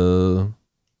plan to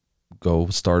go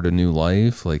start a new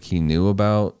life, like he knew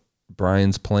about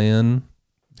Brian's plan.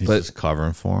 He's just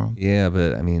covering for him. Yeah,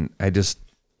 but I mean, I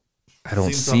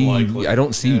don't see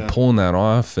you pulling that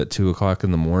off at 2:00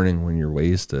 in the morning when you're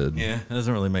wasted. Yeah, it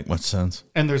doesn't really make much sense.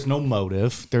 And there's no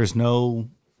motive. There's no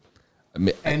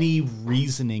any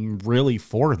reasoning really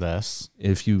for this.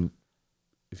 If you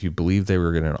believe they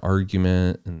were in an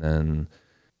argument, and then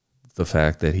the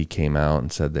fact that he came out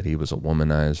and said that he was a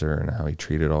womanizer and how he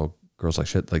treated all girls like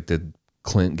shit. Like, did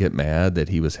Clint get mad that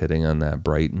he was hitting on that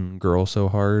Brighton girl so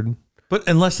hard? But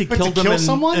unless he killed them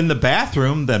in the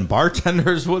bathroom, then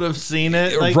bartenders would have seen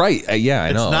it. Like, right. Yeah,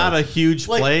 I know. It's not a huge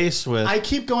place with... I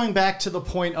keep going back to the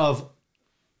point of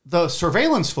the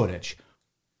surveillance footage.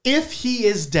 If he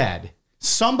is dead,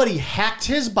 somebody hacked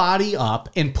his body up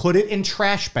and put it in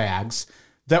trash bags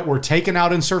that were taken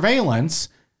out in surveillance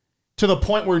to the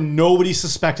point where nobody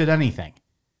suspected anything,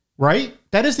 right?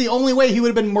 That is the only way he would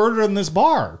have been murdered in this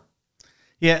bar.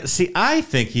 Yeah, see, I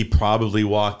think he probably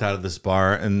walked out of this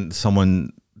bar and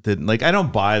someone didn't. Like, I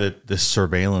don't buy that this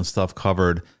surveillance stuff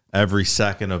covered every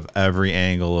second of every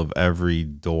angle of every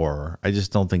door. I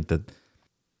just don't think that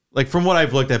Like from what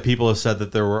I've looked at, people have said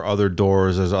that there were other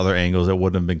doors, there's other angles that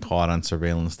wouldn't have been caught on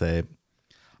surveillance tape.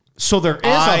 So there is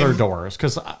other doors,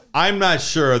 because I'm not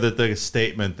sure that the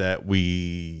statement that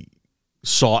we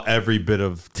saw every bit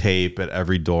of tape at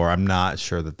every door, I'm not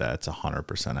sure that that's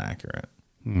 100% accurate.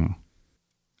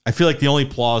 I feel like the only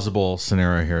plausible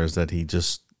scenario here is that he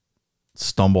just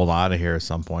stumbled out of here at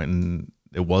some point and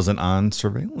it wasn't on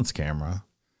surveillance camera.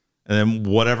 And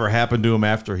then whatever happened to him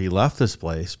after he left this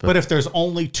place. But if there's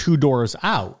only 2 doors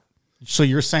out, so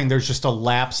you're saying there's just a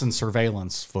lapse in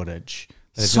surveillance footage.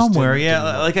 Somewhere,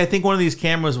 yeah. Like I think one of these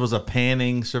cameras was a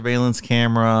panning surveillance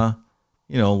camera,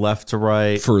 left to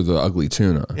right. For the ugly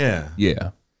tuna. Yeah.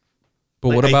 Yeah.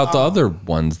 But what about the other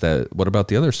ones what about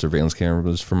the other surveillance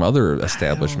cameras from other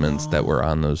establishments that were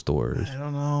on those doors? I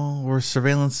don't know. Were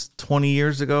surveillance 20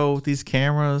 years ago with these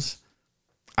cameras?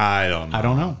 I don't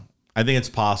know. I think it's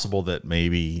possible that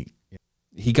maybe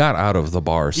he got out of the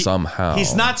bar somehow.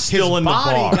 He's not still in the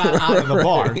bar. His body got out of the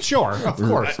bar. Sure, of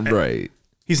course. Right.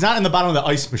 He's not in the bottom of the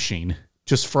ice machine,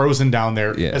 just frozen down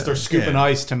there as they're scooping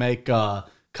ice to make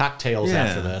cocktails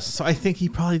after this. So I think he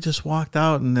probably just walked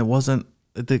out and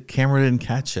the camera didn't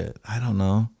catch it. I don't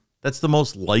know. That's the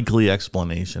most likely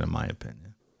explanation, in my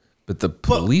opinion. But the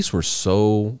police were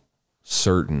so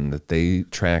certain that they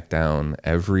tracked down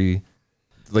every,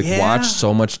 watched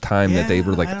so much time that they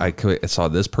were like, I saw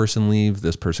this person leave,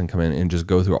 this person come in, and just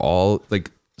go through all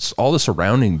the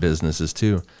surrounding businesses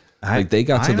too. They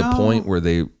got to the point where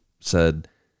they said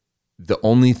the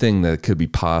only thing that could be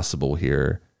possible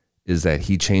here is that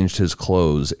he changed his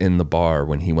clothes in the bar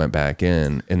when he went back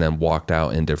in and then walked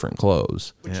out in different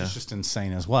clothes. Which is just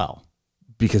insane as well.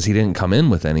 Because he didn't come in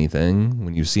with anything.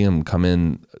 When you see him come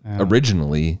in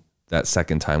originally that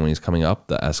second time when he's coming up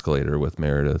the escalator with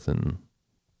Meredith and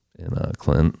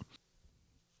Clint.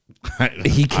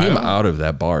 He came out of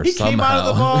that bar somehow. Came out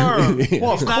of the bar.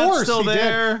 Well, of course still he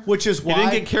there. did, which is why he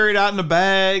didn't get carried out in a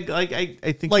bag.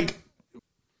 I think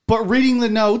but reading the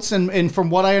notes and from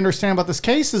what I understand about this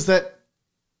case is that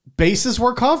bases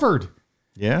were covered.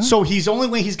 Yeah. So only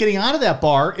way he's getting out of that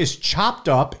bar is chopped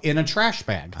up in a trash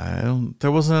bag.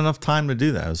 There wasn't enough time to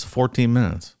do that. It was 14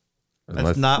 minutes.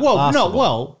 That's not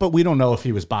possible. But we don't know if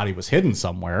his body was hidden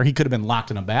somewhere. He could have been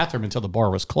locked in a bathroom until the bar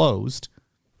was closed.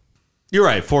 You're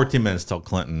right. 14 minutes till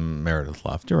Clinton and Meredith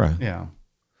left. You're right. Yeah.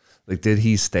 Did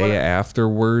he stay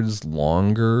afterwards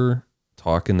longer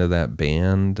talking to that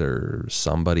band or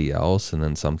somebody else and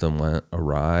then something went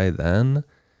awry then?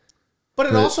 But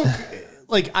it also,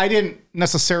 I didn't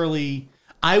necessarily,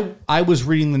 I was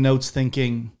reading the notes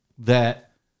thinking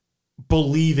that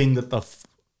believing that the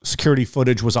security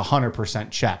footage was 100%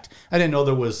 checked. I didn't know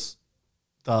there was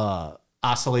the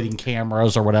oscillating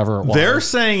cameras or whatever it was. They're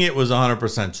saying it was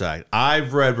 100% checked.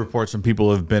 I've read reports from people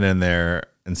who have been in there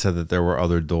and said that there were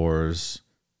other doors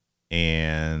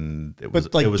and it was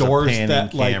doors a panning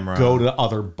that camera. Go to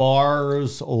other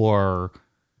bars or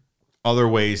other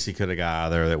ways he could have got out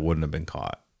of there that wouldn't have been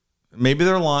caught. Maybe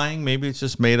they're lying. Maybe it's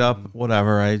just made up.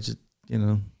 Whatever. I just,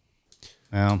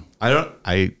 Yeah. I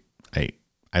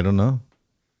don't know.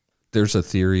 There's a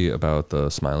theory about the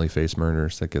smiley face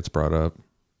murders that gets brought up.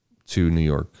 2 New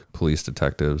York police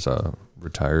detectives,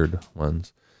 retired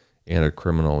ones, and a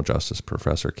criminal justice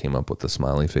professor came up with the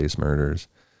smiley face murders.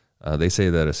 They say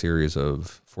that a series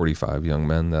of 45 young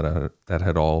men that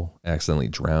had all accidentally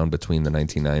drowned between the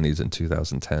 1990s and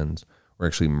 2010s were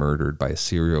actually murdered by a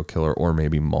serial killer or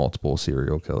maybe multiple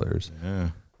serial killers.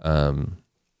 Yeah.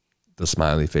 The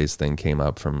smiley face thing came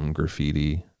up from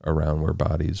graffiti around where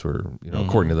bodies were,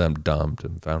 according to them, dumped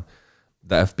and found.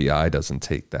 The FBI doesn't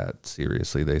take that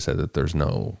seriously. They said that there's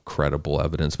no credible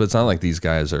evidence, but it's not like these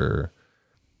guys are,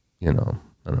 I don't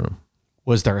know.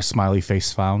 Was there a smiley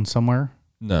face found somewhere?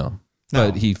 No.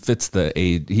 But he fits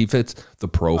the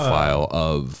profile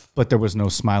of. But there was no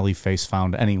smiley face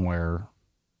found anywhere.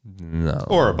 No.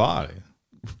 Or a body.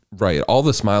 Right. All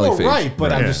the smiley face. Right,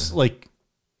 but I'm just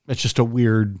it's just a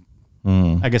weird.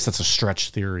 I guess that's a stretch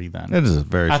theory then. It is a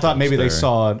very. I thought maybe theory. they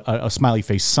saw a smiley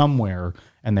face somewhere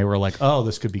and they were like, "Oh,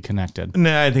 this could be connected."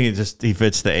 No, I think he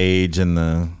fits the age and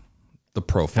the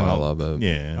profile of it.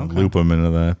 Yeah, loop him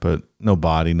into that, but no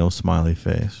body, no smiley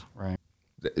face. Right.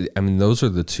 I mean, those are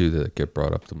the 2 that get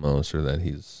brought up the most, or that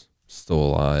he's still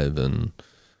alive, and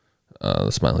the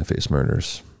smiley face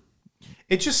murders.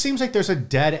 It just seems like there's a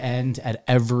dead end at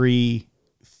every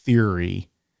theory.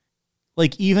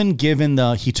 Even given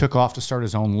he took off to start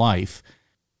his own life,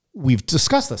 we've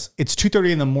discussed this. It's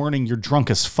 2:30 in the morning. You're drunk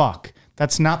as fuck.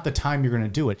 That's not the time you're going to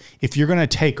do it. If you're going to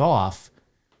take off,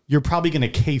 you're probably going to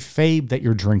kayfabe that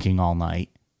you're drinking all night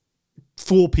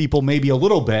fool people maybe a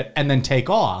little bit and then take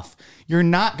off. You're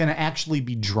not going to actually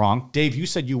be drunk. Dave, you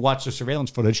said you watched the surveillance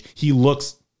footage. He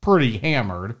looks pretty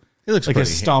hammered. He looks like pretty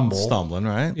a stumbling,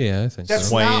 right? Yeah, I think That's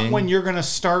so. not when you're going to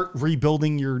start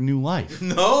rebuilding your new life.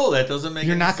 No, that doesn't make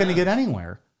You're any not going to sense. get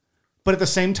anywhere. But at the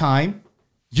same time,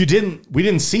 we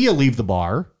didn't see you leave the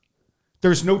bar.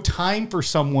 There's no time for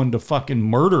someone to fucking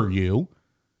murder you.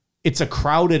 It's a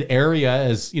crowded area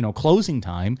as, closing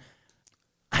time.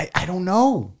 I don't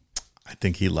know. I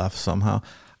think he left somehow.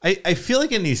 I feel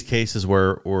like in these cases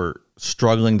where we're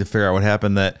struggling to figure out what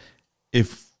happened, that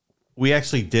if we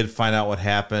actually did find out what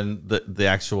happened, the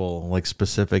actual like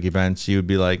specific events, you would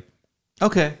be like,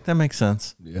 okay, that makes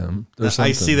sense. Yeah,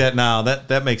 I see that now.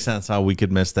 That makes sense how we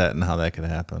could miss that and how that could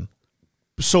happen.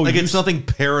 So like it's nothing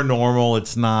paranormal.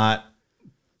 It's not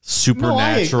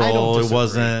supernatural. I don't it disagree.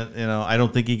 wasn't. I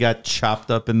don't think he got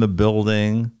chopped up in the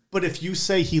building. But if you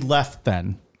say he left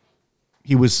then,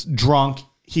 he was drunk,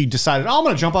 he decided, I'm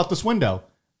going to jump out this window,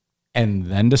 and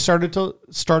then decided to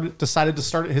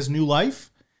start his new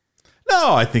life?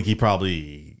 No, I think he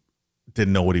probably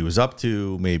didn't know what he was up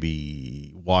to.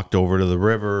 Maybe walked over to the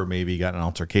river. Maybe got in an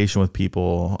altercation with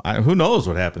people. Who knows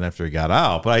what happened after he got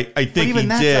out? But I think even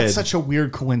he did. That's such a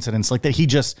weird coincidence, like that he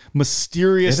just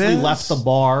mysteriously left the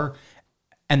bar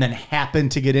and then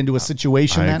happened to get into a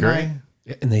situation that night.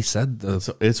 And they said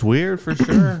it's weird for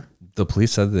sure. The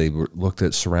police said they looked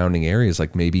at surrounding areas,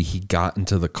 like maybe he got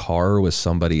into the car with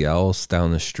somebody else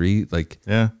down the street. Like,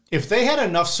 yeah, if they had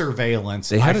enough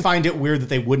surveillance, I find it weird that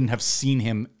they wouldn't have seen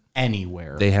him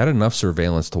anywhere. They had enough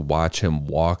surveillance to watch him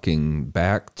walking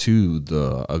back to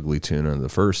the Ugly Tuna,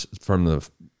 from the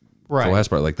last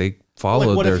part. Like they followed.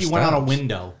 Like what their if he went out a steps.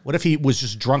 window? What if he was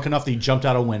just drunk enough that he jumped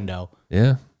out a window?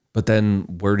 Yeah. But then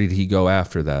where did he go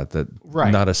after that?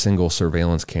 Right. Not a single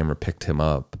surveillance camera picked him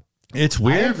up. It's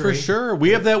weird for sure.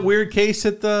 We have that weird case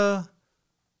at the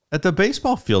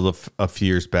baseball field a few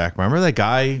years back. Remember that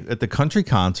guy at the country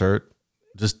concert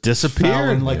just disappeared, Fell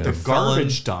in like the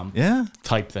garbage dump,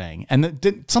 type thing.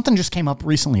 And something just came up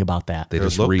recently about that. They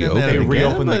just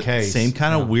reopened the case. Same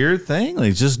kind of weird thing. Like,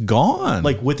 he's just gone.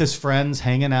 Like with his friends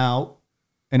hanging out,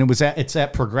 and it's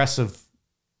at Progressive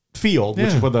Field,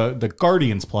 which is where the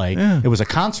Guardians play. Yeah. It was a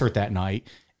concert that night,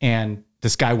 and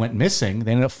this guy went missing.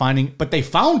 They ended up but they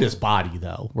found his body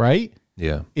though, right?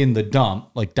 Yeah. In the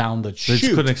dump, like down the They chute.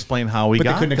 just couldn't explain how he got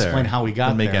there. They couldn't explain how he got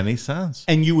Didn't make there. any sense.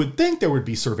 And you would think there would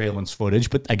be surveillance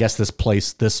footage, but I guess this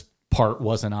part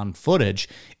wasn't on footage.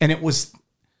 And it was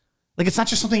like, it's not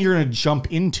just something you're going to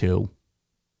jump into.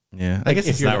 Yeah. I guess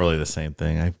it's not really the same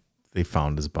thing. They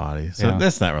found his body. So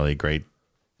that's not really a great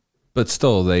But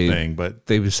still, thing. But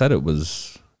they said it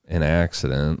was an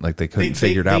accident. Like they couldn't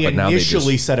figure it out. But now they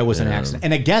initially just said it was an accident.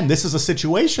 And again, this is a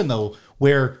situation though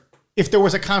where if there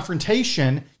was a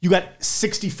confrontation, you got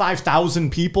 65,000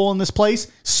 people in this place,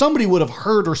 somebody would have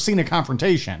heard or seen a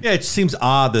confrontation. yeah, it seems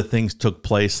odd that things took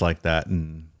place like that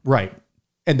and Right.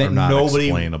 And then not nobody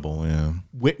explainable. Yeah.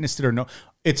 witnessed it or no.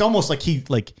 It's almost like he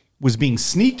was being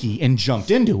sneaky and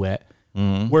jumped into it.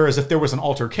 Mm-hmm. Whereas if there was an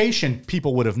altercation,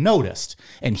 people would have noticed.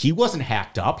 And he wasn't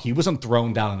hacked up. He wasn't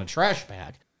thrown down in a trash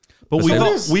bag. But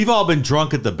we've all been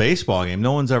drunk at the baseball game.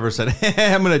 No one's ever said,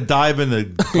 hey, I'm going to dive in the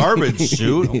garbage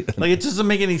chute. Like, it doesn't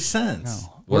make any sense.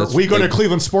 Well, We go to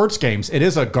Cleveland sports games. It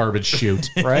is a garbage chute,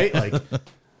 right? Like,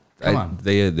 come on.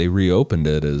 They reopened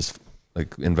it as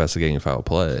like investigating foul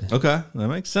play. Okay, that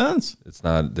makes sense. It's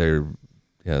not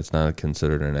it's not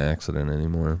considered an accident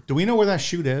anymore. Do we know where that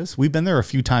chute is? We've been there a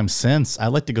few times since. I'd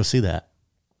like to go see that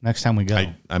next time we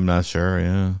go. I'm not sure,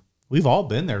 yeah. We've all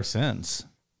been there since.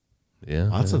 Yeah.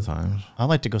 Lots of times. I'd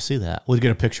like to go see that. We'll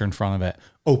get a picture in front of it.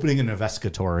 Opening an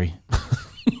investigatory.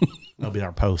 That'll be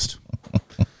our post.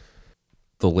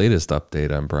 The latest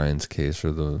update on Brian's case,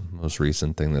 or the most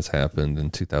recent thing that's happened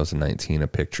in 2019, a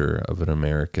picture of an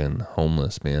American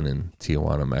homeless man in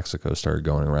Tijuana, Mexico, started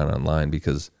going around online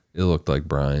because it looked like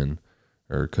Brian,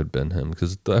 or it could have been him,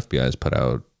 because the FBI has put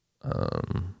out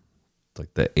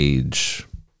like the age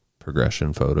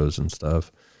progression photos and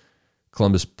stuff.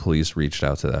 Columbus police reached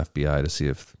out to the FBI to see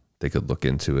if they could look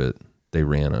into it. They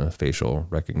ran a facial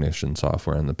recognition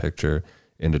software on the picture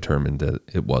and determined that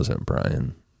it wasn't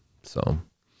Brian. So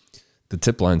the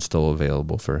tip line's still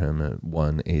available for him at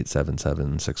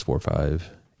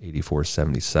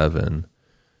 1-877-645-8477.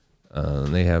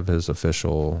 They have his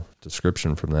official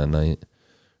description from that night.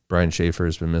 Brian Shaffer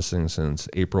has been missing since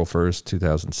April 1st,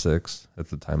 2006. At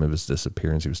the time of his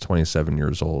disappearance, he was 27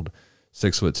 years old,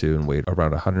 6'2", and weighed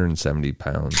around 170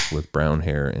 pounds, with brown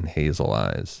hair and hazel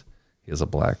eyes. He has a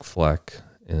black fleck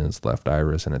in his left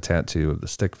iris and a tattoo of the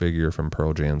stick figure from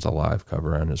Pearl Jam's Alive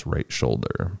cover on his right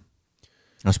shoulder.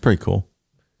 That's pretty cool.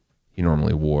 He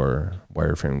normally wore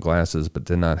wire-frame glasses, but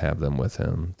did not have them with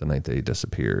him the night that he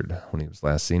disappeared. When he was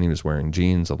last seen, he was wearing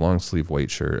jeans, a long-sleeve white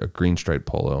shirt, a green striped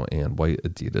polo, and white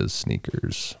Adidas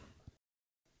sneakers.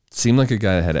 Seemed like a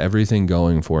guy that had everything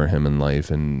going for him in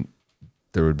life, and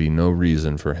there would be no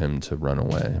reason for him to run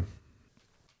away.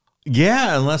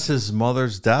 Yeah, unless his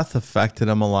mother's death affected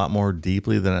him a lot more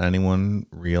deeply than anyone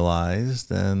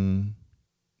realized. And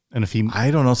if he,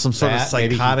 I don't know, some sort of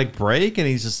maybe psychotic break, and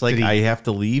he's just like, I have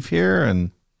to leave here.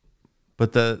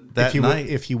 But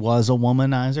if he was a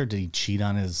womanizer, did he cheat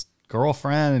on his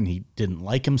girlfriend and he didn't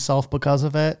like himself because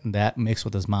of it? And that mixed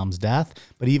with his mom's death.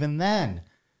 But even then,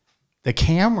 the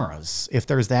cameras, if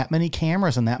there's that many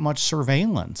cameras and that much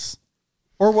surveillance,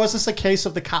 or was this a case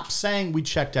of the cops saying we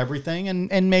checked everything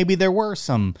and maybe there were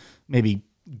some maybe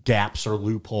gaps or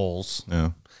loopholes?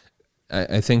 Yeah.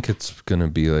 I think it's going to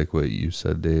be like what you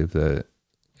said, Dave, that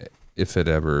if it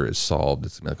ever is solved,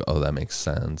 it's going to be like, oh, that makes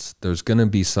sense. There's going to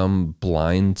be some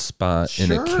blind spot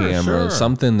in a camera,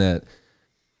 something that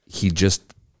he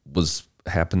just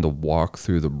happened to walk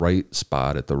through the right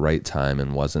spot at the right time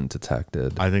and wasn't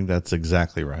detected. I think that's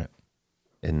exactly right.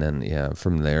 And then,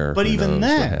 from there, but even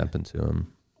then, what happened to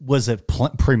him? Was it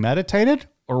premeditated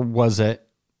or was it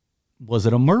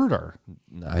a murder?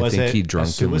 I think he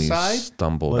drunkenly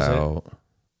stumbled out.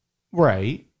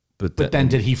 Right. But then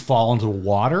did he fall into the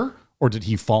water or did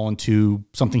he fall into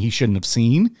something he shouldn't have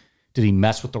seen? Did he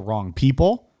mess with the wrong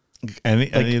people?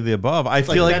 Any of the above. I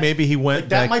feel like maybe he went.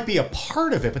 That might be a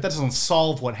part of it, but that doesn't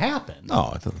solve what happened.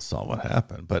 No, it doesn't solve what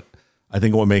happened. But I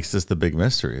think what makes this the big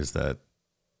mystery is that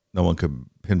no one could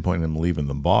pinpoint him leaving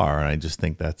the bar. And I just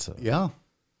think that's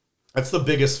the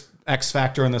biggest X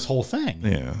factor in this whole thing.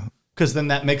 Yeah. Because then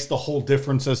that makes the whole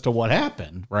difference as to what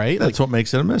happened, right? That's what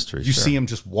makes it a mystery. You see him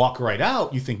just walk right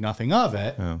out, you think nothing of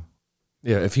it.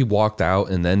 Yeah, if he walked out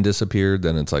and then disappeared,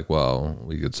 then it's like, well,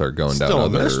 we could start going down still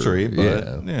other... a mystery,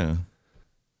 but yeah.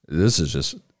 This is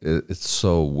just, it's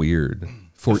so weird.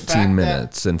 14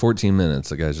 minutes. In 14 minutes,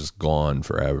 the guy's just gone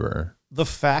forever. The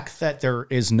fact that there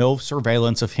is no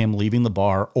surveillance of him leaving the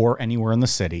bar or anywhere in the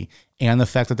city, and the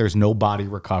fact that there's no body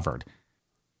recovered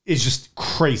is just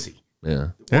crazy. Yeah.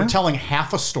 We're telling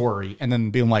half a story and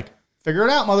then being like, figure it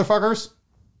out, motherfuckers.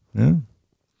 Yeah.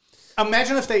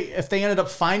 Imagine if they ended up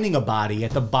finding a body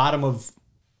at the bottom of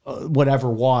whatever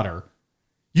water.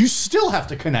 You still have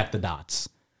to connect the dots.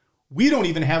 We don't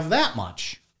even have that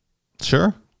much.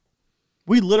 Sure.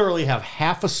 We literally have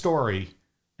half a story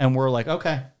and we're like,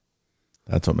 okay.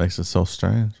 That's what makes it so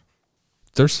strange.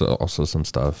 There's also some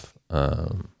stuff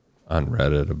on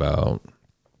Reddit about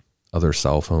other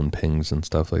cell phone pings and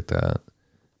stuff like that.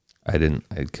 I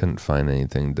couldn't find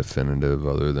anything definitive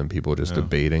other than people just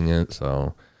debating it.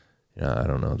 So, I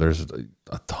don't know. There's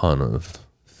a ton of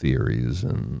theories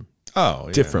and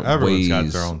different Everyone's ways. got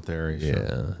their own theories.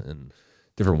 Yeah, and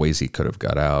different ways he could have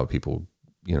got out. People,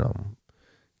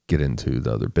 get into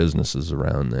the other businesses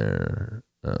around there.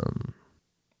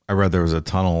 I read there was a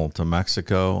tunnel to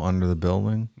Mexico under the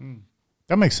building.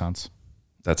 That makes sense.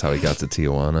 That's how he got to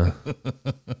Tijuana.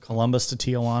 Columbus to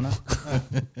Tijuana.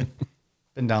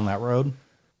 Been down that road.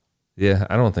 Yeah,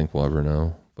 I don't think we'll ever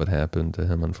know what happened to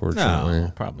him, unfortunately.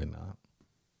 No, probably not.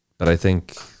 But I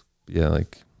think,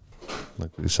 like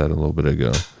we said a little bit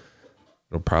ago,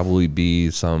 it'll probably be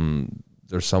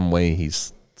there's some way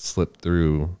he's slipped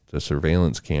through the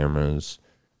surveillance cameras.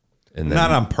 And then, not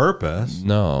on purpose.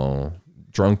 No.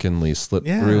 Drunkenly slipped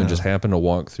through and just happened to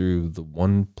walk through the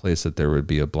one place that there would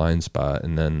be a blind spot,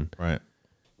 and then I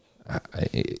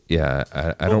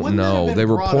don't know. They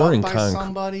were pouring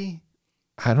concrete.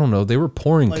 I don't know. They were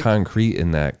pouring concrete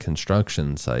in that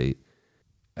construction site.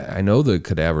 I know the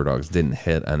cadaver dogs didn't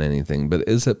hit on anything, but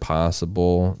is it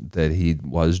possible that he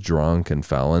was drunk and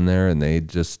fell in there, and they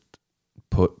just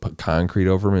put concrete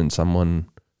over him, and someone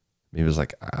maybe was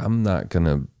like, "I'm not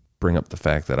gonna bring up the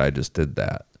fact that I just did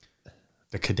that."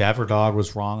 The cadaver dog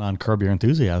was wrong on Curb Your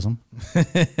Enthusiasm.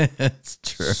 It's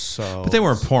true. But they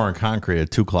weren't pouring concrete at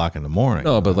 2:00 in the morning.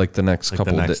 No, but like the next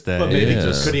couple the next day. But maybe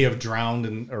could he have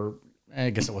drowned or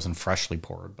I guess it wasn't freshly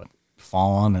poured, but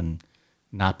fallen and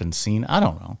not been seen? I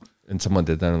don't know. And someone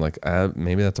did that and like,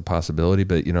 maybe that's a possibility,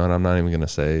 but you know what? I'm not even going to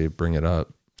say bring it up.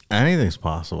 Anything's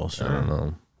possible, sure. I don't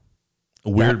know. A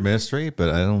weird mystery, but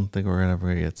I don't think we're going to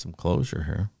ever get some closure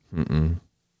here. Mm-mm.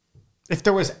 If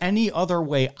there was any other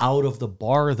way out of the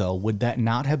bar, though, would that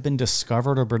not have been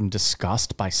discovered or been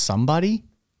discussed by somebody?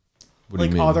 What do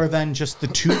you mean? Other than just the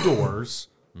two doors,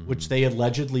 which they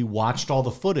allegedly watched all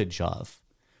the footage of.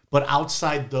 But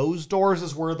outside those doors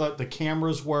is where the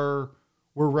cameras were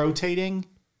rotating.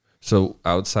 So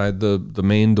outside the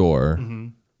main door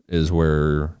is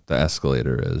where the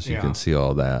escalator is. You can see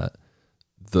all that.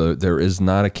 there is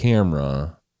not a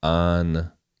camera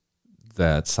on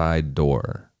that side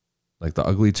door. Like the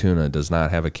Ugly Tuna does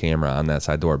not have a camera on that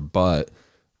side door, but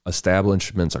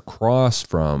establishments across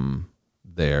from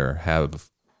there have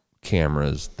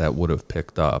cameras that would have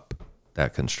picked up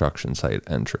that construction site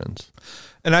entrance.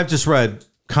 And I've just read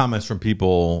comments from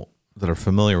people that are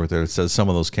familiar with it. It says some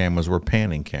of those cameras were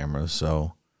panning cameras,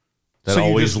 so that So you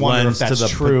always just wonder lends if to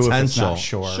that's the true, potential. if it's not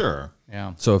sure. Sure.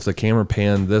 Yeah. So if the camera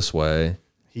panned this way,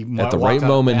 He at the walked right out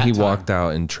moment, that he time. walked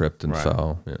out and tripped and Right.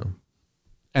 fell. Yeah.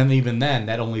 And even then,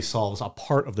 that only solves a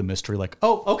part of the mystery. Like,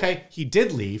 oh, okay, he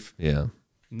did leave. Yeah.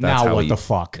 Now how what he- the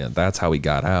fuck? Yeah, that's how he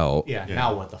got out. Yeah,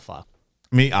 now what the fuck?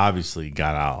 I mean, obviously he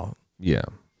got out. Yeah.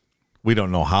 We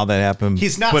don't know how that happened.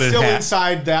 He's not but it still ha-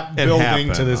 inside that it building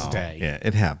happened, to this though. day. Yeah,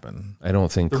 it happened. I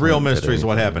don't think The Clint real did mystery is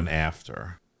what anything. happened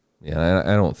after. Yeah,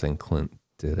 I don't think Clint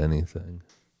did anything.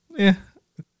 Yeah.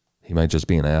 He might just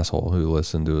be an asshole who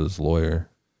listened to his lawyer,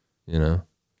 you know,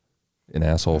 an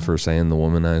asshole for saying the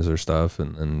womanizer stuff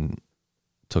and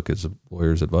took his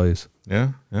lawyer's advice.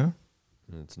 Yeah. Yeah.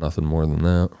 It's nothing more than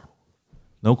that.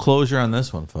 No closure on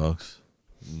this one, folks.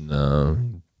 No,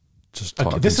 just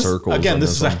talking This is circles. again. on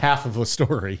This is a one. half of a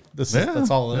story. That's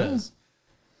all it is.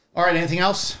 All right. Anything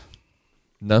else?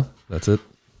 No, that's it.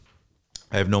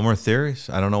 I have no more theories.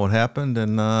 I don't know what happened,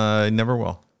 and I never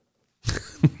will.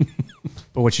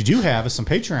 But what you do have is some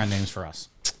Patreon names for us.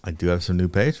 I do have some new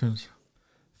patrons.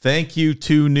 Thank you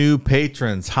to new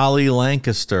patrons: Holly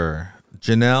Lancaster,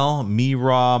 Janelle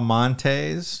Mira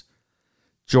Montes,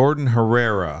 Jordan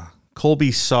Herrera,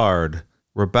 Colby Sard,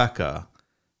 Rebecca,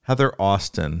 Heather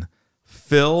Austin,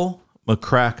 Phil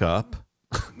McCrackup,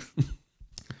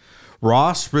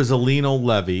 Ross Rizzolino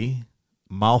Levy,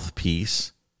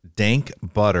 Mouthpiece, Dank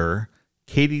Butter,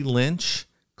 Katie Lynch,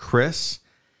 Chris,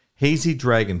 Hazy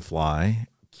Dragonfly,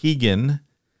 Keegan,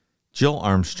 Jill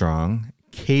Armstrong,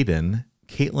 Caden,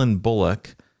 Caitlin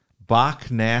Bullock,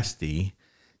 Bach Nasty,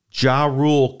 Ja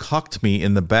Rule cucked me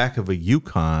in the back of a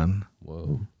Yukon.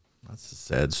 Whoa. That's a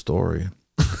sad story.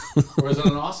 Or is it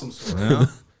an awesome story? Yeah.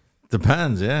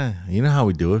 Depends, yeah. You know how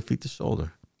we do it. Feet to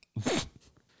shoulder.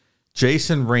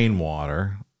 Jason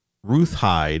Rainwater, Ruth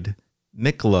Hyde,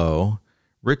 Nick Lowe,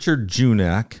 Richard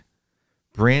Junak,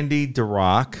 Brandy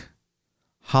DeRock,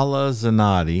 Hala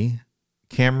Zanati,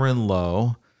 Cameron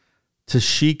Lowe,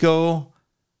 Tashiko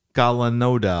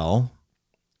Galanodel,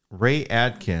 Ray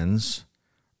Atkins,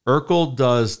 Urkel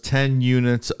does 10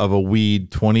 units of a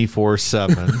weed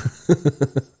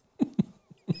 24/7.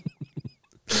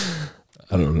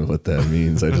 I don't know what that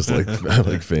means. I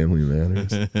like Family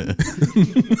Matters.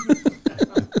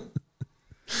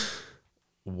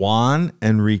 Juan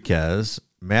Enriquez,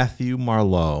 Matthew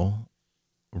Marlowe,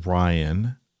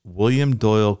 Ryan, William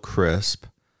Doyle Crisp,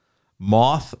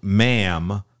 Moth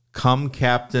Ma'am, come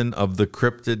captain of the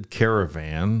cryptid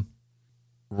caravan,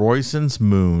 Royson's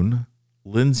Moon,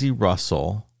 Lindsay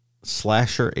Russell,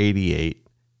 Slasher 88,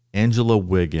 Angela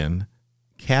Wiggin,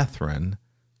 Catherine,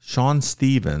 Sean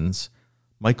Stevens,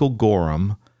 Michael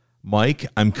Gorham, Mike,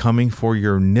 I'm coming for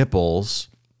your nipples.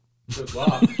 Good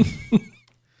luck.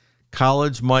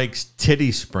 College Mike's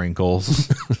titty sprinkles.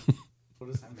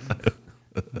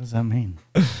 What does that mean?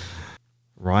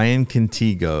 Ryan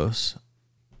Contigos,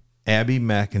 Abby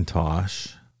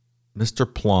McIntosh,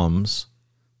 Mr. Plums,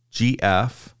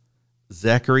 GF,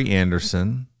 Zachary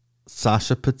Anderson,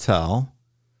 Sasha Patel,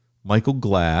 Michael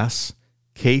Glass,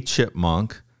 Kay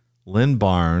Chipmunk, Lynn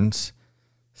Barnes,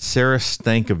 Sarah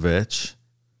Stankovich,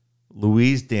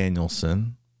 Louise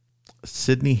Danielson,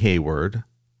 Sydney Hayward,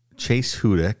 Chase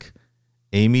Hudick,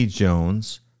 Amy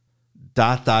Jones, ...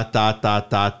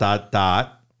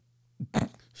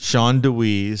 Sean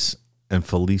DeWeese, and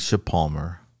Felicia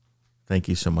Palmer. Thank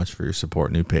you so much for your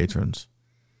support, new patrons.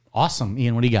 Awesome.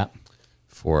 Ian, what do you got?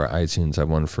 For iTunes, I have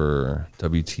one for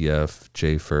WTF,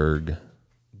 J Ferg,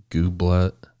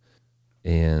 Gooblet,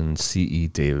 and CE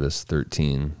Davis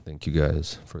 13. Thank you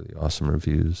guys for the awesome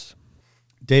reviews.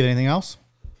 Dave, anything else?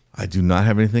 I do not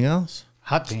have anything else.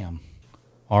 Hot damn.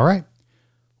 All right.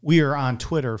 We are on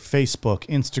Twitter, Facebook,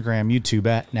 Instagram, YouTube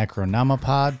at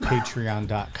Necronomipod,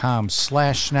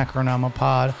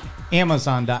 patreon.com/Necronomipod,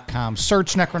 amazon.com,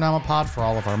 search Necronomipod for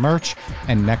all of our merch,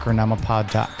 and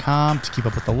necronomipod.com to keep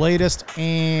up with the latest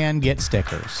and get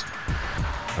stickers.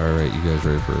 All right, you guys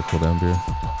ready for a cool down beer?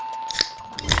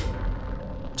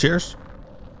 Cheers.